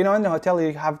 and you know, in the hotel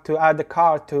you have to add the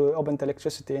card to open the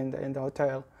electricity in the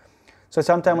hotel. So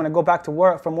sometimes when I go back to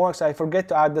work from work, so I forget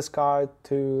to add this card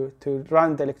to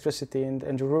run the electricity in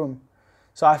the room.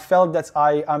 So I felt that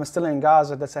I'm still in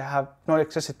Gaza, that I have no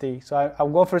electricity. So I'll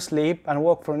go for sleep and I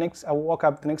woke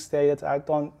up the next day that I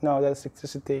don't know there's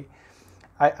electricity.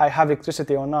 I have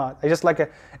electricity or not. I just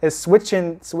like it's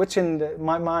switching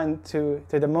my mind to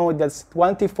the mode that's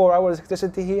 24 hours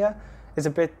electricity here is a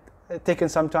bit taken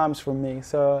sometimes from me.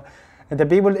 So the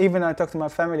people, even I talk to my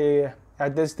family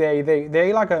at this day,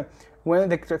 they like when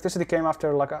the electricity came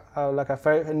after like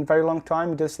a very long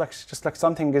time, just like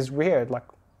something is weird. Like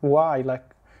why? Like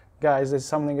guys, there's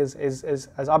something is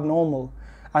abnormal,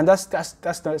 and that's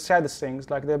the saddest things.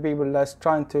 Like there are people that's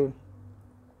trying to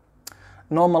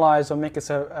normalize or make it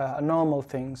a normal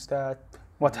things that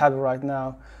what happened right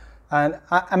now. And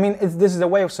I mean this is a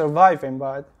way of surviving,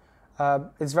 but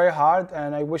it's very hard,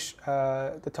 and I wish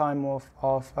the time of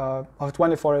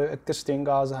 24 electricity in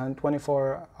Gaza and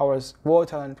 24 hours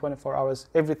water and 24 hours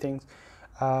everything,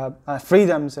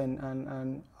 freedoms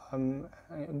and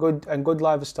good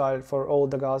lifestyle for all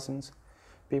the Gazans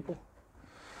people.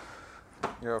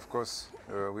 Yeah, of course.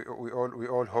 We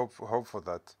all hope for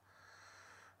that.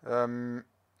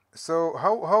 So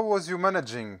how was you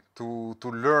managing to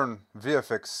learn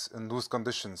VFX in those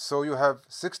conditions? So you have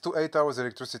 6 to 8 hours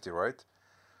electricity, right?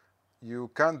 You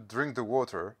can't drink the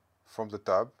water from the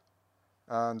tap,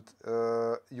 and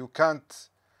you can't.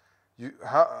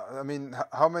 I mean,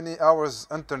 how many hours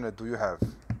internet do you have?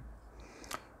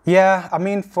 Yeah, I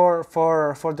mean for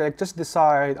the electricity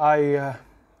side,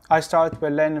 I started by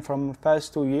learning from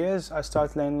first 2 years. I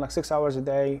started learning like 6 hours a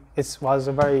day. It was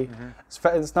a very,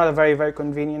 it's not a very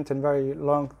convenient and very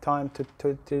long time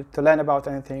to learn about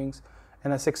anything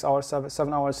in a 6 hours,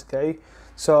 7 hours a day.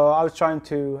 So I was trying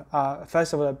to,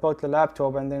 first of all, I bought the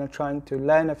laptop, and then I'm trying to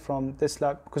learn it from this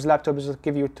because laptops just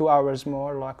give you 2 hours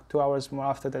more, like 2 hours more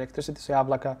after the electricity. So you have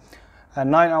like a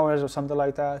 9 hours or something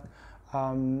like that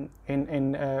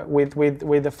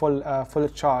with the full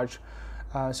charge.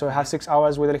 So I have 6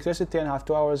 hours with electricity and I have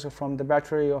 2 hours from the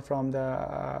battery or from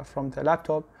the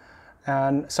laptop.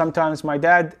 And sometimes my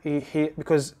dad,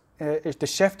 because the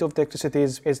shift of the electricity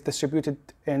is distributed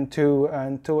into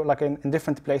like in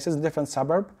different places, in different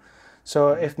suburb.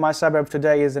 So if my suburb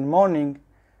today is in morning,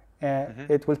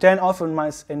 it will turn off in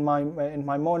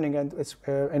my morning, and it's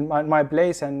in my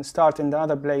place, and start in the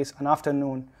other place in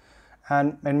afternoon.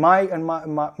 And in my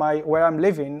where I'm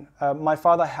living, my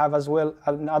father have as well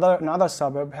another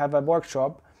suburb have a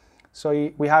workshop, so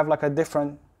we have like a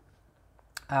different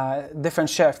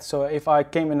shift. So if I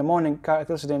came in the morning,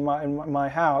 electricity in my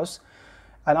house,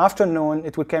 and afternoon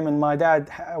it would come in my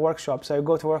dad's workshop. So I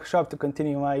go to workshop to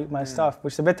continue my stuff,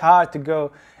 which is a bit hard to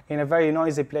go in a very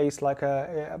noisy place. Like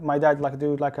my dad like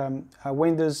do like a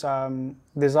Windows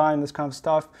design, this kind of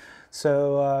stuff.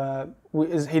 So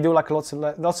he do like lots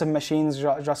of machines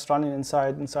just running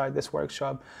inside this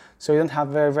workshop. So you don't have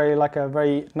very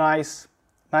nice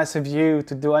view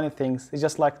to do anything. It's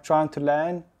just like trying to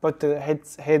learn, put the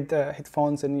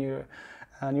headphones in your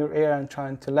ear and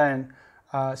trying to learn.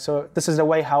 So this is the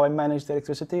way how I manage the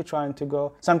electricity. Trying to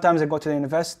go. Sometimes I go to the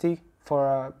university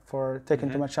for taking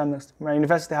to my channels. My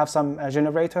university have some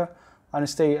generator, and I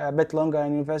stay a bit longer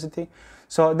in university.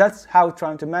 So that's how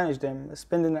trying to manage them.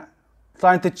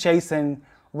 Trying to chase in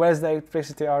where's the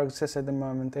electricity are exists at the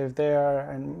moment. If they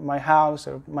are in my house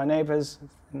or my neighbors,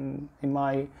 in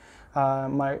my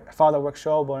father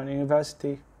workshop or in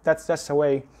university. That's the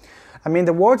way. I mean,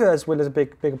 the water as well is a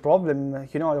big problem.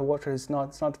 You know, the water is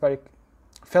not very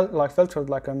filtered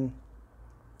like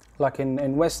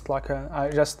in West. Like I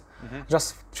just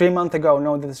 3 months ago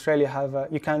know that Australia have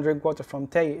you can drink water from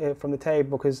the tap,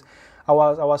 because I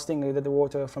was thinking that the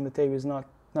water from the tap is not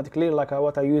clear like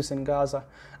what I use in Gaza.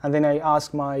 And then I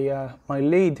asked my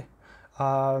lead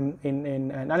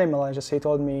in an animal, and he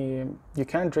told me you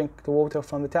can't drink the water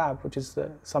from the tap, which is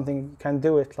something you can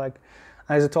do it. Like,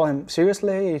 and I told him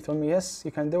seriously. He told me yes,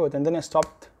 you can do it. And then I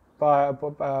stopped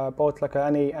bought like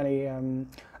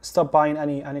stopped buying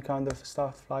any kind of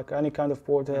stuff, like any kind of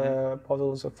water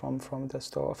bottles from the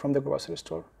store, from the grocery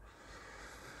store.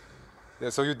 Yeah,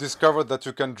 so you discovered that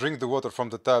you can drink the water from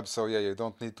the tap, so yeah, you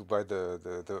don't need to buy the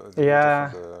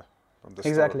Yeah, water from the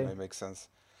exactly. store. It makes sense.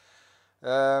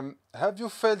 Have you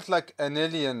felt like an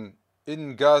alien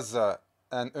in Gaza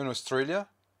and in Australia?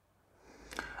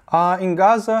 In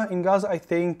Gaza, I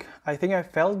think I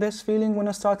felt this feeling when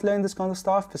I started learning this kind of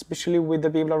stuff, especially with the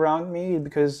people around me,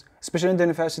 because especially in the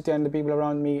university and the people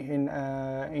around me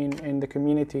in the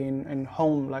community, in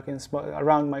home, like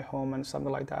around my home and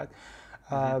something like that.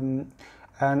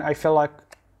 And I feel like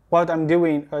what I'm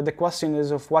doing, the question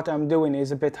is of what I'm doing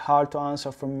is a bit hard to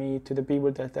answer for me to the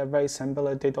people that are very simple,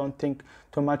 that they don't think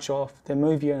too much of the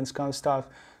movie and this kind of stuff.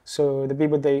 So the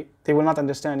people, they will not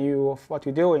understand you of what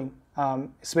you're doing.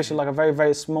 Especially like a very,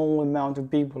 very small amount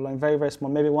of people, and very, very small,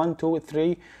 maybe one, two,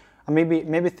 three,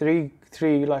 maybe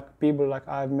three like people like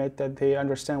I've met that they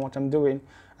understand what I'm doing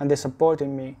and they're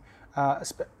supporting me.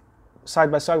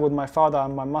 Side by side with my father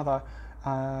and my mother,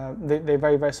 they're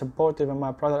very, very supportive, and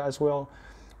my brother as well.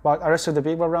 But the rest of the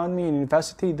people around me in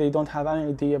university, they don't have any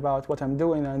idea about what I'm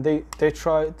doing, and they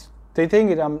think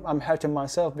that I'm hurting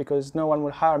myself because no one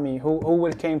will hire me. Who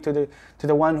will came to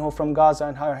the one who from Gaza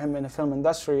and hire him in the film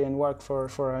industry and work for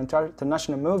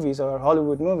international movies or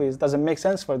Hollywood movies? Doesn't make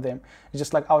sense for them. It's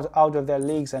just like out of their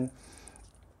leagues, and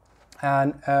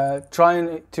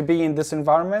trying to be in this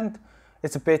environment,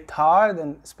 it's a bit hard,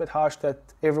 and it's a bit harsh that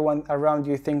everyone around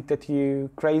you think that you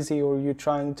crazy, or you're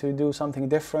trying to do something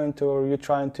different, or you're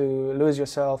trying to lose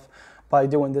yourself by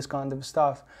doing this kind of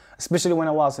stuff. Especially when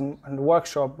I was in the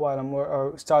workshop, while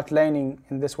I start learning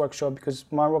in this workshop, because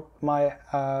my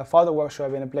father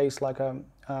workshop in a place like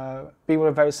people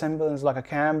are very simple. It's like a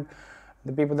camp.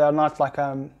 The people that are not like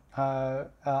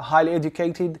highly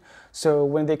educated. So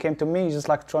when they came to me, just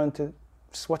like trying to,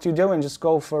 just what you doing? Just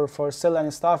go for selling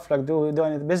stuff, like doing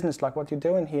the business. Like what you're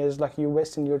doing here is like you're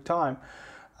wasting your time,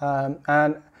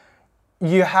 and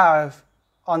you have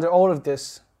under all of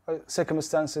this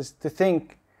circumstances to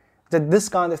think that this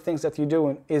kind of things that you're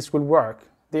doing will work.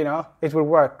 You know, it will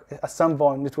work at some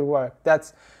point. It will work.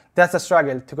 That's a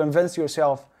struggle to convince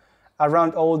yourself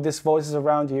around all these voices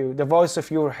around you, the voice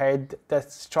of your head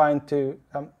that's trying to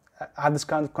have this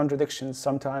kind of contradictions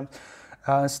sometimes.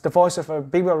 It's the voice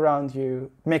of people around you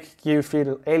make you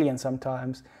feel alien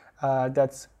sometimes.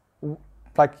 That's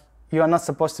like you are not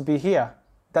supposed to be here.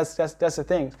 That's the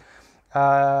thing.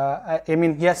 I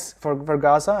mean, yes, for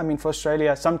Gaza, I mean, for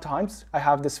Australia, sometimes I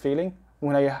have this feeling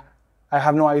when I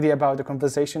have no idea about the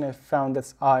conversation. I found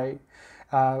that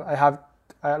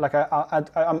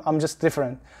I'm just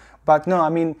different. But no, I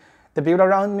mean, the people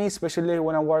around me, especially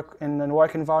when I work in a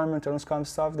work environment and this kind of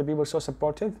stuff, the people are so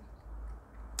supportive.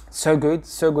 So good,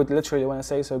 literally when I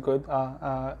say so good,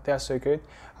 they are so good.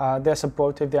 They're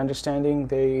supportive, they're understanding,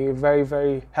 they're very,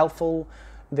 very helpful.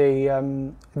 They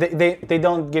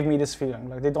don't give me this feeling,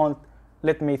 like they don't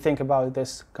let me think about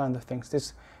this kind of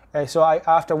things. So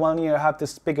after 1 year I have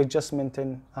this big adjustment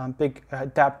and big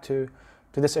adapt to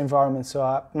this environment. So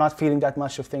I'm not feeling that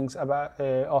much of things about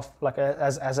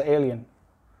as an alien.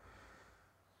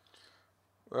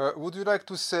 Would you like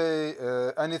to say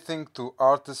anything to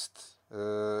artists,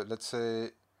 let's say,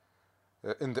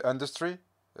 in the industry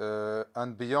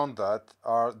and beyond that,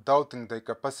 are doubting their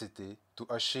capacity to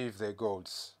achieve their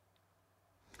goals?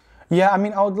 Yeah, I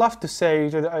mean, I would love to say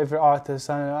to every artist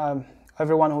and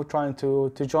everyone who's trying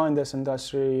to join this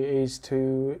industry is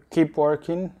to keep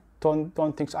working.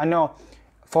 Don't think so. I know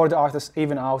for the artists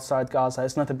even outside Gaza,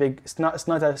 it's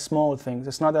not a small thing.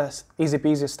 It's not a easy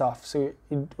peasy stuff. So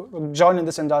joining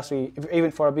this industry,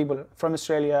 even for people from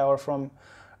Australia or from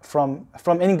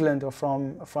England or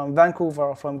from Vancouver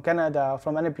or from Canada or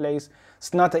from any place,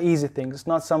 it's not an easy thing. It's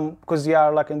not because you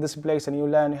are like in this place and you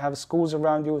learn, you have schools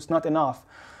around you, it's not enough.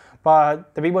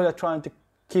 But the people that are trying to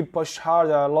keep push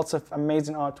harder, lots of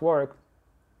amazing artwork,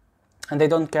 and they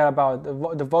don't care about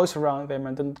the voice around them,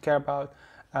 and don't care about,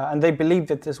 and they believe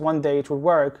that this one day it will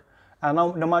work. And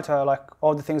no matter like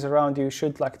all the things around you,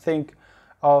 should like think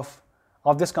of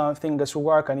this kind of thing that will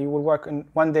work, and you will work in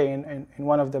one day in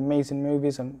one of the amazing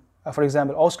movies, and for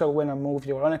example, Oscar winner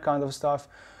movie or any kind of stuff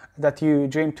that you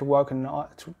dream to work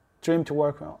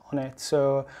on it.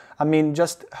 So I mean,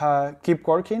 just keep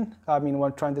working. I mean, we're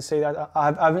trying to say that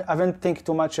I haven't think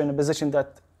too much in a position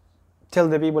that tell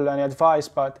the people any advice,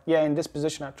 but yeah, in this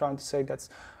position, I'm trying to say that's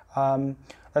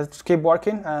keep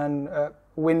working, and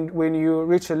when you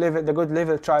reach the good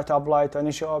level, try to apply to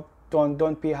any job.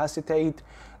 Don't be hesitate.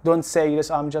 Don't say this.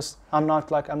 I'm not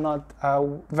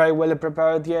very well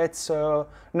prepared yet. So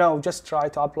no, just try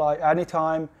to apply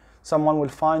anytime. Someone will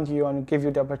find you and give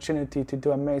you the opportunity to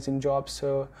do amazing jobs.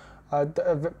 So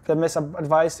the best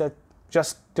advice that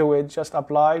just do it, just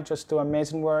apply, just do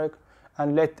amazing work,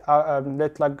 and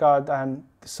let like God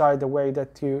decide the way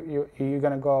that you're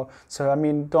gonna go. So I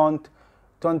mean, don't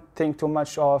think too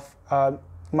much of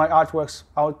my artworks.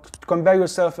 I would compare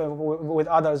yourself with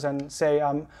others and say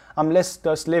I'm less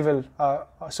this level,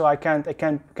 so I can't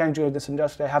join this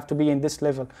industry. I have to be in this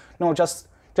level. No, just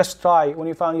try. When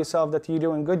you find yourself that you're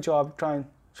doing a good job, trying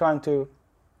to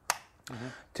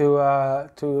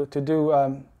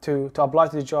apply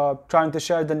to the job, trying to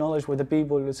share the knowledge with the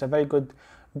people. It's a very good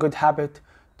habit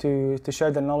to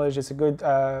share the knowledge. It's a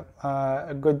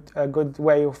good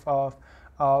way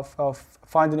of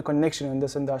finding a connection in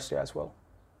this industry as well.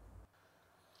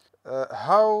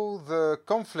 How the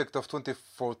conflict of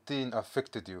 2014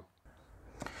 affected you?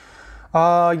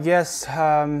 Yes,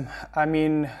 I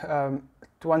mean,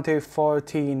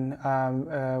 2014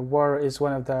 war is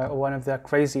one of the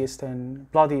craziest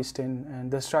and bloodiest and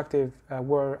destructive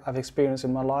war I've experienced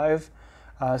in my life,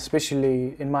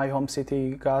 especially in my home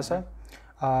city, Gaza.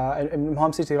 In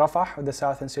home city Rafah, the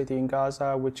southern city in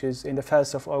Gaza, which is in the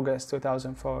 1st of August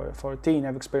 2014,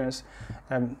 I've experienced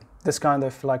this kind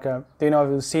of like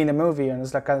you've seen a movie and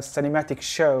it's like a cinematic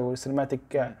show,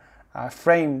 cinematic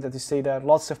frame that you see there,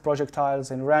 lots of projectiles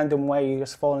in random way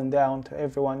just falling down to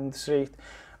everyone in the street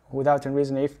without a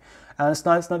reason. And it's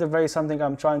not a very something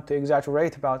I'm trying to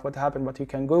exaggerate about what happened, but you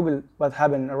can Google what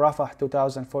happened in Rafah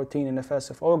 2014 in the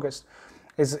 1st of August.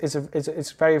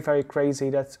 It's very, very crazy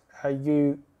that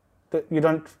you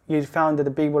found that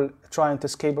the people trying to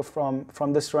escape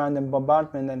from this random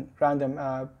bombardment and random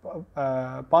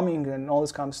bombing and all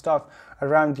this kind of stuff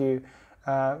around you,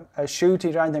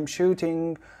 random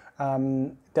shooting.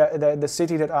 The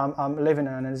city that I'm living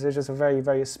in is just a very,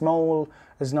 very small.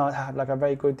 Does not have like a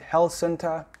very good health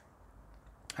center,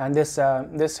 and this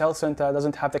health center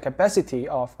doesn't have the capacity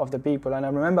of the people. And I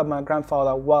remember my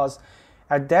grandfather was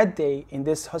at that day in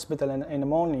this hospital in the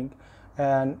morning,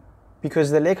 and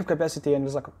because the lack of capacity and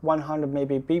there's like 100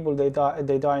 maybe people, they die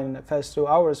in the first 2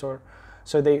 hours or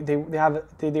so. They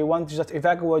want to just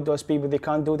evacuate those people. They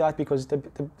can't do that because the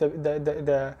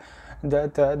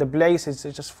place is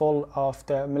just full of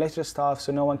the military staff,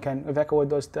 so no one can evacuate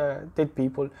those dead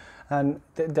people. And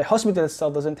the hospital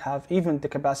itself doesn't have even the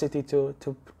capacity to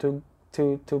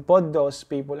put those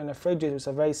people in a fridge. It's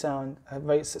a very sound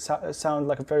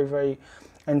like a very, very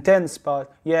intense,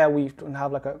 but yeah, we don't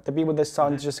have like the people that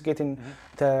start just getting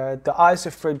the ice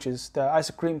fridges, the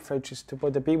ice cream fridges to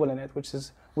put the people in it, which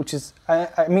is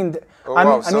I mean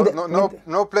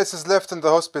no places left in the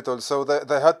hospital, so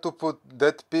they had to put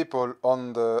dead people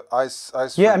on the ice yeah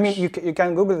fridge. I mean you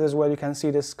can Google it as well. You can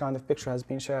see this kind of picture has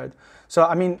been shared. So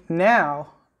I mean now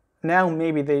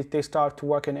maybe they start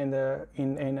working in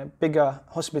a bigger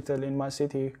hospital in my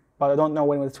city, but I don't know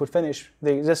when it will finish.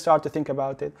 They just start to think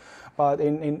about it. But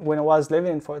when I was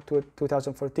living in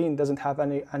 2014, doesn't have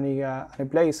any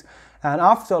place. And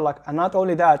after and not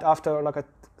only that, after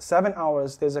 7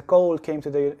 hours, there's a call came to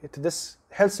this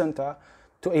health center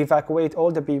to evacuate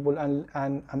all the people and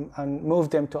move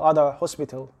them to other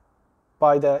hospital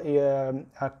by the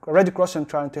Red Cross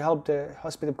trying to help the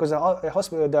hospital, because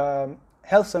the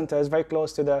health center is very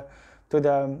close to the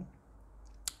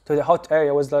hot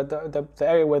area, was the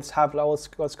area where have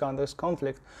what's kind of this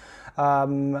conflict.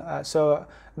 So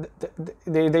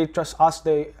they just asked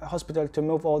the hospital to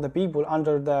move all the people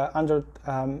under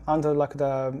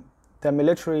the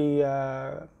military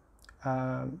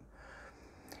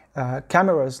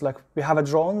cameras. Like we have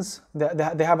drones.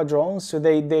 They have drones, so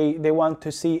they want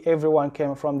to see everyone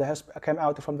came out from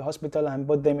the hospital and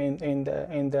put them in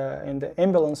the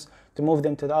ambulance to move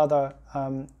them to the other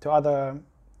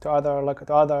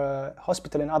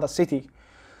hospital in other city.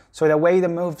 So the way they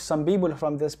move some people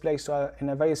from this place in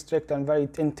a very strict and very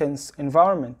intense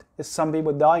environment is some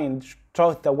people dying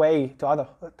throughout the way to other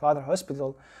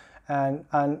hospital, and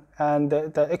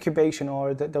the occupation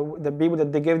or the people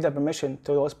that they give the permission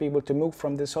to those people to move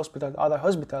from this hospital to other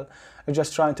hospital are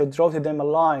just trying to draw to them a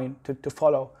line to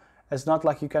follow. It's not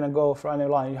like you can go for any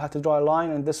line. You have to draw a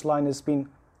line, and this line has been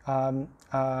under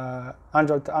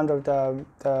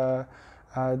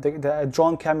the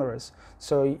drone cameras,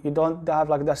 so you don't have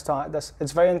like this time.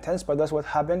 It's very intense, but that's what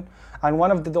happened. And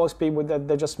one of those people that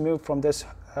they just moved from this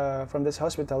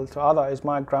hospital to other is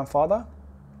my grandfather.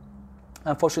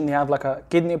 Unfortunately, he had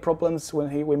kidney problems when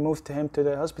we moved him to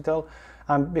the hospital,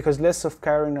 and because less of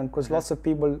caring and because lots of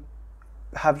people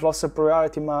have lots of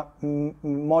priority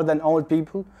more than old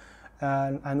people.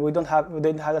 And we didn't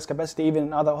have this capacity even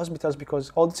in other hospitals,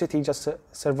 because all the city just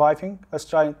striving.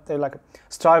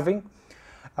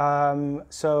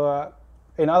 So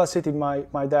in other city, my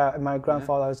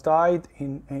grandfather has died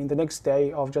in the next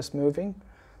day of just moving.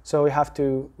 So we have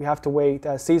to wait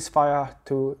a ceasefire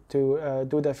to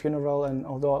do the funeral and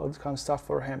all this kind of stuff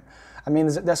for him. I mean,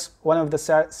 that's one of the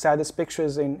saddest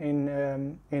pictures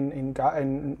in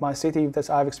my city that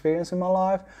I've experienced in my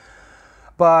life.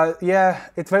 But yeah,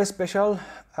 it's very special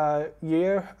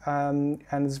year, and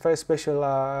it's very special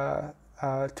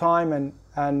time,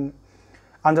 and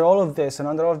under all of this,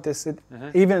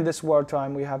 even in this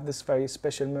wartime, we have this very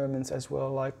special moments as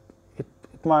well. Like it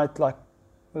might like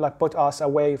put us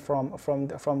away from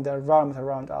the environment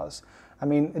around us. I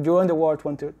mean, during the war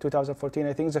 2014,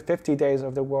 I think it's the 50 days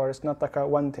of the war. It's not like a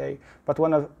one day, but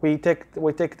we take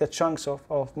the chunks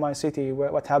of my city,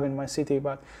 what happened in my city,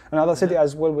 but another city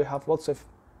as well. We have lots of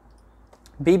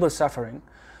people suffering,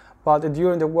 but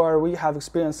during the war we have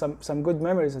experienced some good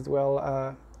memories as well.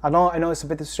 I know it's a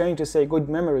bit strange to say good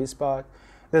memories, but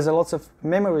there's a lots of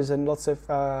memories and lots of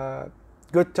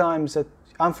good times that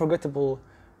unforgettable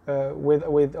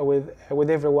with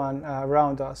everyone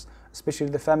around us, especially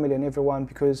the family and everyone,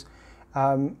 because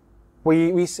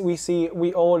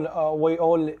we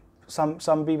all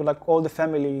some people, like all the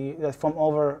family that from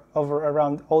over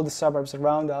around all the suburbs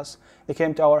around us, they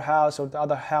came to our house or the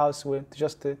other house with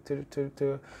just to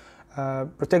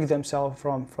protect themselves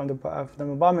from the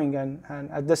bombing,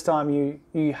 and at this time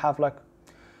you have like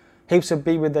heaps of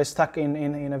people that are stuck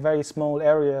in a very small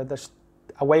area that's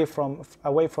away from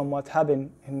what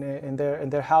happened in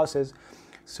their houses.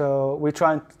 So we're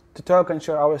trying to talk and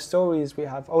share our stories. We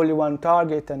have only one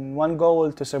target and one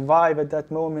goal: to survive at that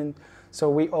moment. So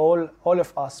we all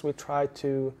of us, we try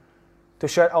to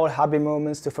share our happy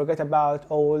moments, to forget about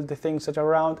all the things that are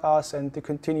around us, and to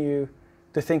continue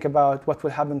to think about what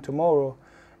will happen tomorrow.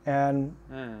 And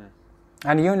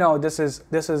you know, this is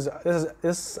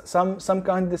some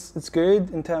kind. It's good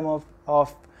in terms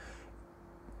of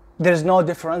there's no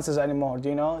differences anymore. Do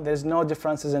you know? There's no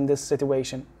differences in this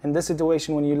situation. In this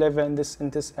situation, when you live in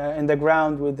the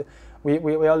ground with,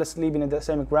 we all sleep in the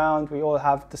same ground. We all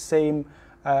have the same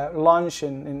lunch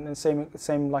and the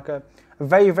same like a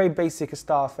very, very basic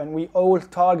stuff, and we all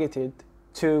targeted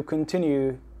to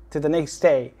continue to the next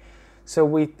day. So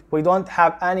we don't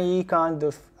have any kind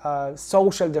of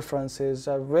social differences,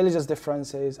 religious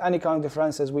differences, any kind of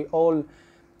differences. We all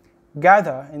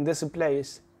gather in this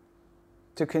place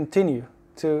to continue,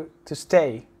 to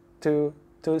stay, to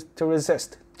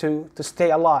resist, to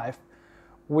stay alive.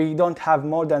 We don't have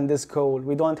more than this goal.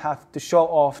 We don't have to show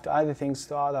off to other things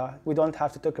to other. We don't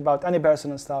have to talk about any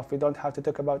personal stuff. We don't have to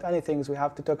talk about any things. We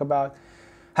have to talk about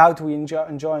how do we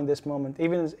enjoy in this moment.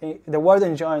 Even the word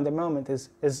enjoy in the moment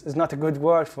is not a good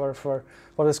word for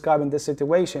describing this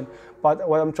situation. But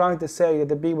what I'm trying to say is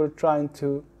that people are trying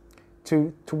to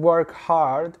work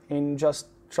hard in just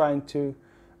trying to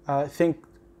think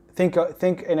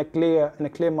in a clear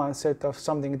mindset of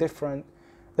something different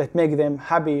that make them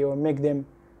happy, or make them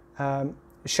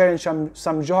sharing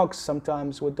some jokes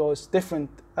sometimes with those different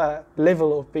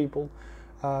level of people.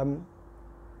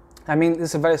 I mean,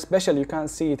 it's very special. You can't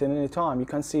see it in any time. You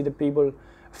can see the people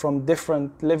from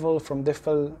different level, from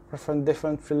different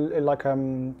like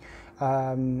a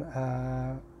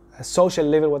social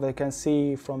level, what they can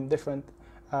see from different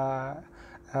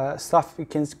stuff. You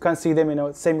can see them, you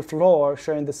know, same floor,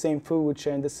 sharing the same food,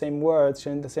 sharing the same words,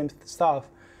 sharing the same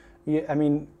stuff. I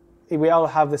mean, we all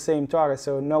have the same target,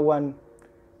 so no one.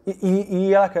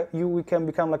 We can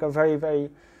become like a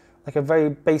very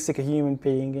basic human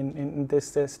being in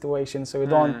this situation. So we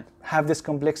don't have this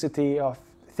complexity of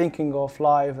thinking of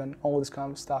life and all this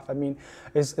kind of stuff. I mean,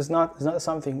 it's not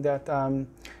something that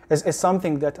it's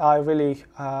something that I really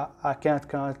I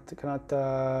cannot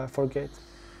forget.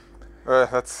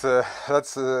 That's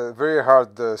a very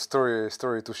hard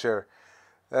story to share.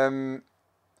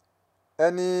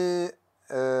 Anything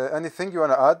you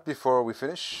want to add before we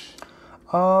finish?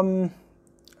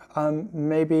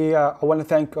 Maybe I want to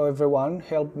thank everyone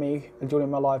who helped me during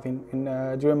my life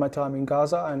during my time in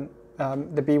Gaza, and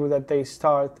the people that they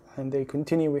start and they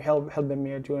continue helping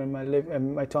me during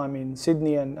my time in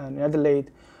Sydney and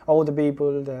Adelaide. All the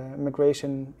people, the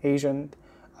immigration agent,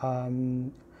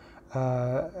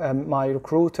 my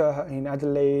recruiter in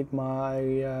Adelaide,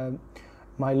 my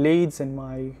leads, and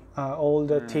my all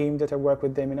the team that I work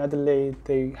with them in Adelaide.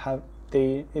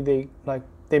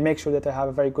 They make sure that I have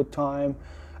a very good time.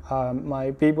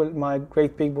 My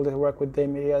great people that work with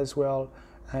them here as well.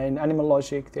 In Animal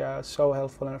Logic, they are so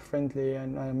helpful and friendly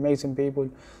and amazing people.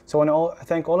 So I want to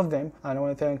thank all of them, and I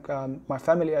want to thank my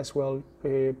family as well.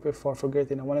 Before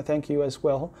forgetting, I want to thank you as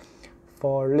well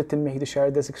for letting me to share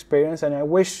this experience. And I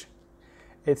wish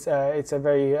it's a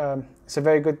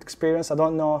very good experience. I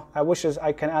don't know. I wish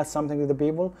I can add something to the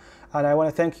people, and I want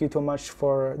to thank you too much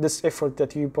for this effort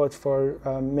that you put for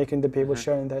making the people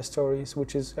sharing their stories,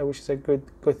 which is a good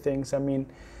things. I mean,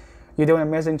 you do an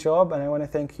amazing job, and I want to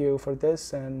thank you for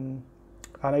this, and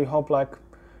I hope like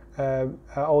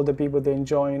all the people they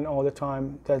enjoying all the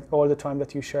time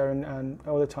that you share, and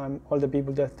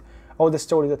all the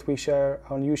stories that we share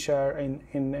and you share in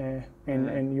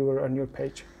your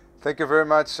page. Thank you very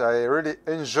much. I really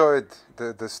enjoyed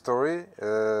the story.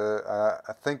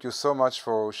 I thank you so much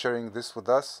for sharing this with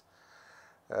us.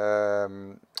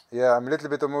 Yeah, I'm a little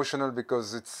bit emotional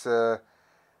because it's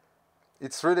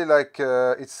really like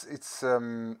it's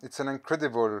an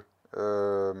incredible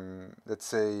let's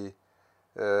say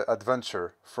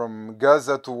adventure from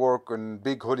Gaza to work on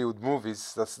big Hollywood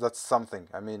movies. That's something.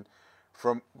 I mean,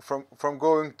 from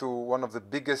going to one of the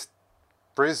biggest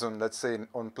prison, let's say,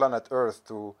 on planet Earth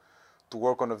to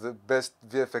work on one of the best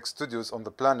VFX studios on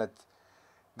the planet.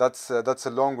 That's a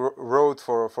long road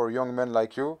for young men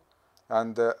like you,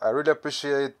 and I really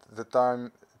appreciate the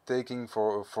time taking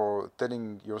for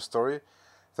telling your story.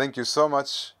 Thank you so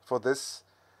much for this,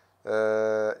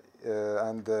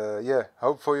 and yeah,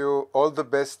 hope for you all the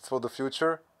best for the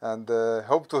future, and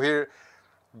hope to hear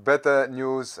better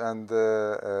news, and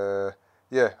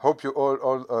yeah, hope you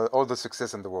all the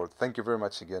success in the world. Thank you very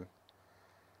much again.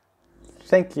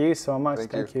 Thank you so much.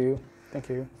 Thank Thank you. you. Thank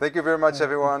you. Thank you very much,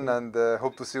 everyone, and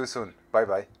hope to see you soon. Bye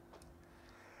bye.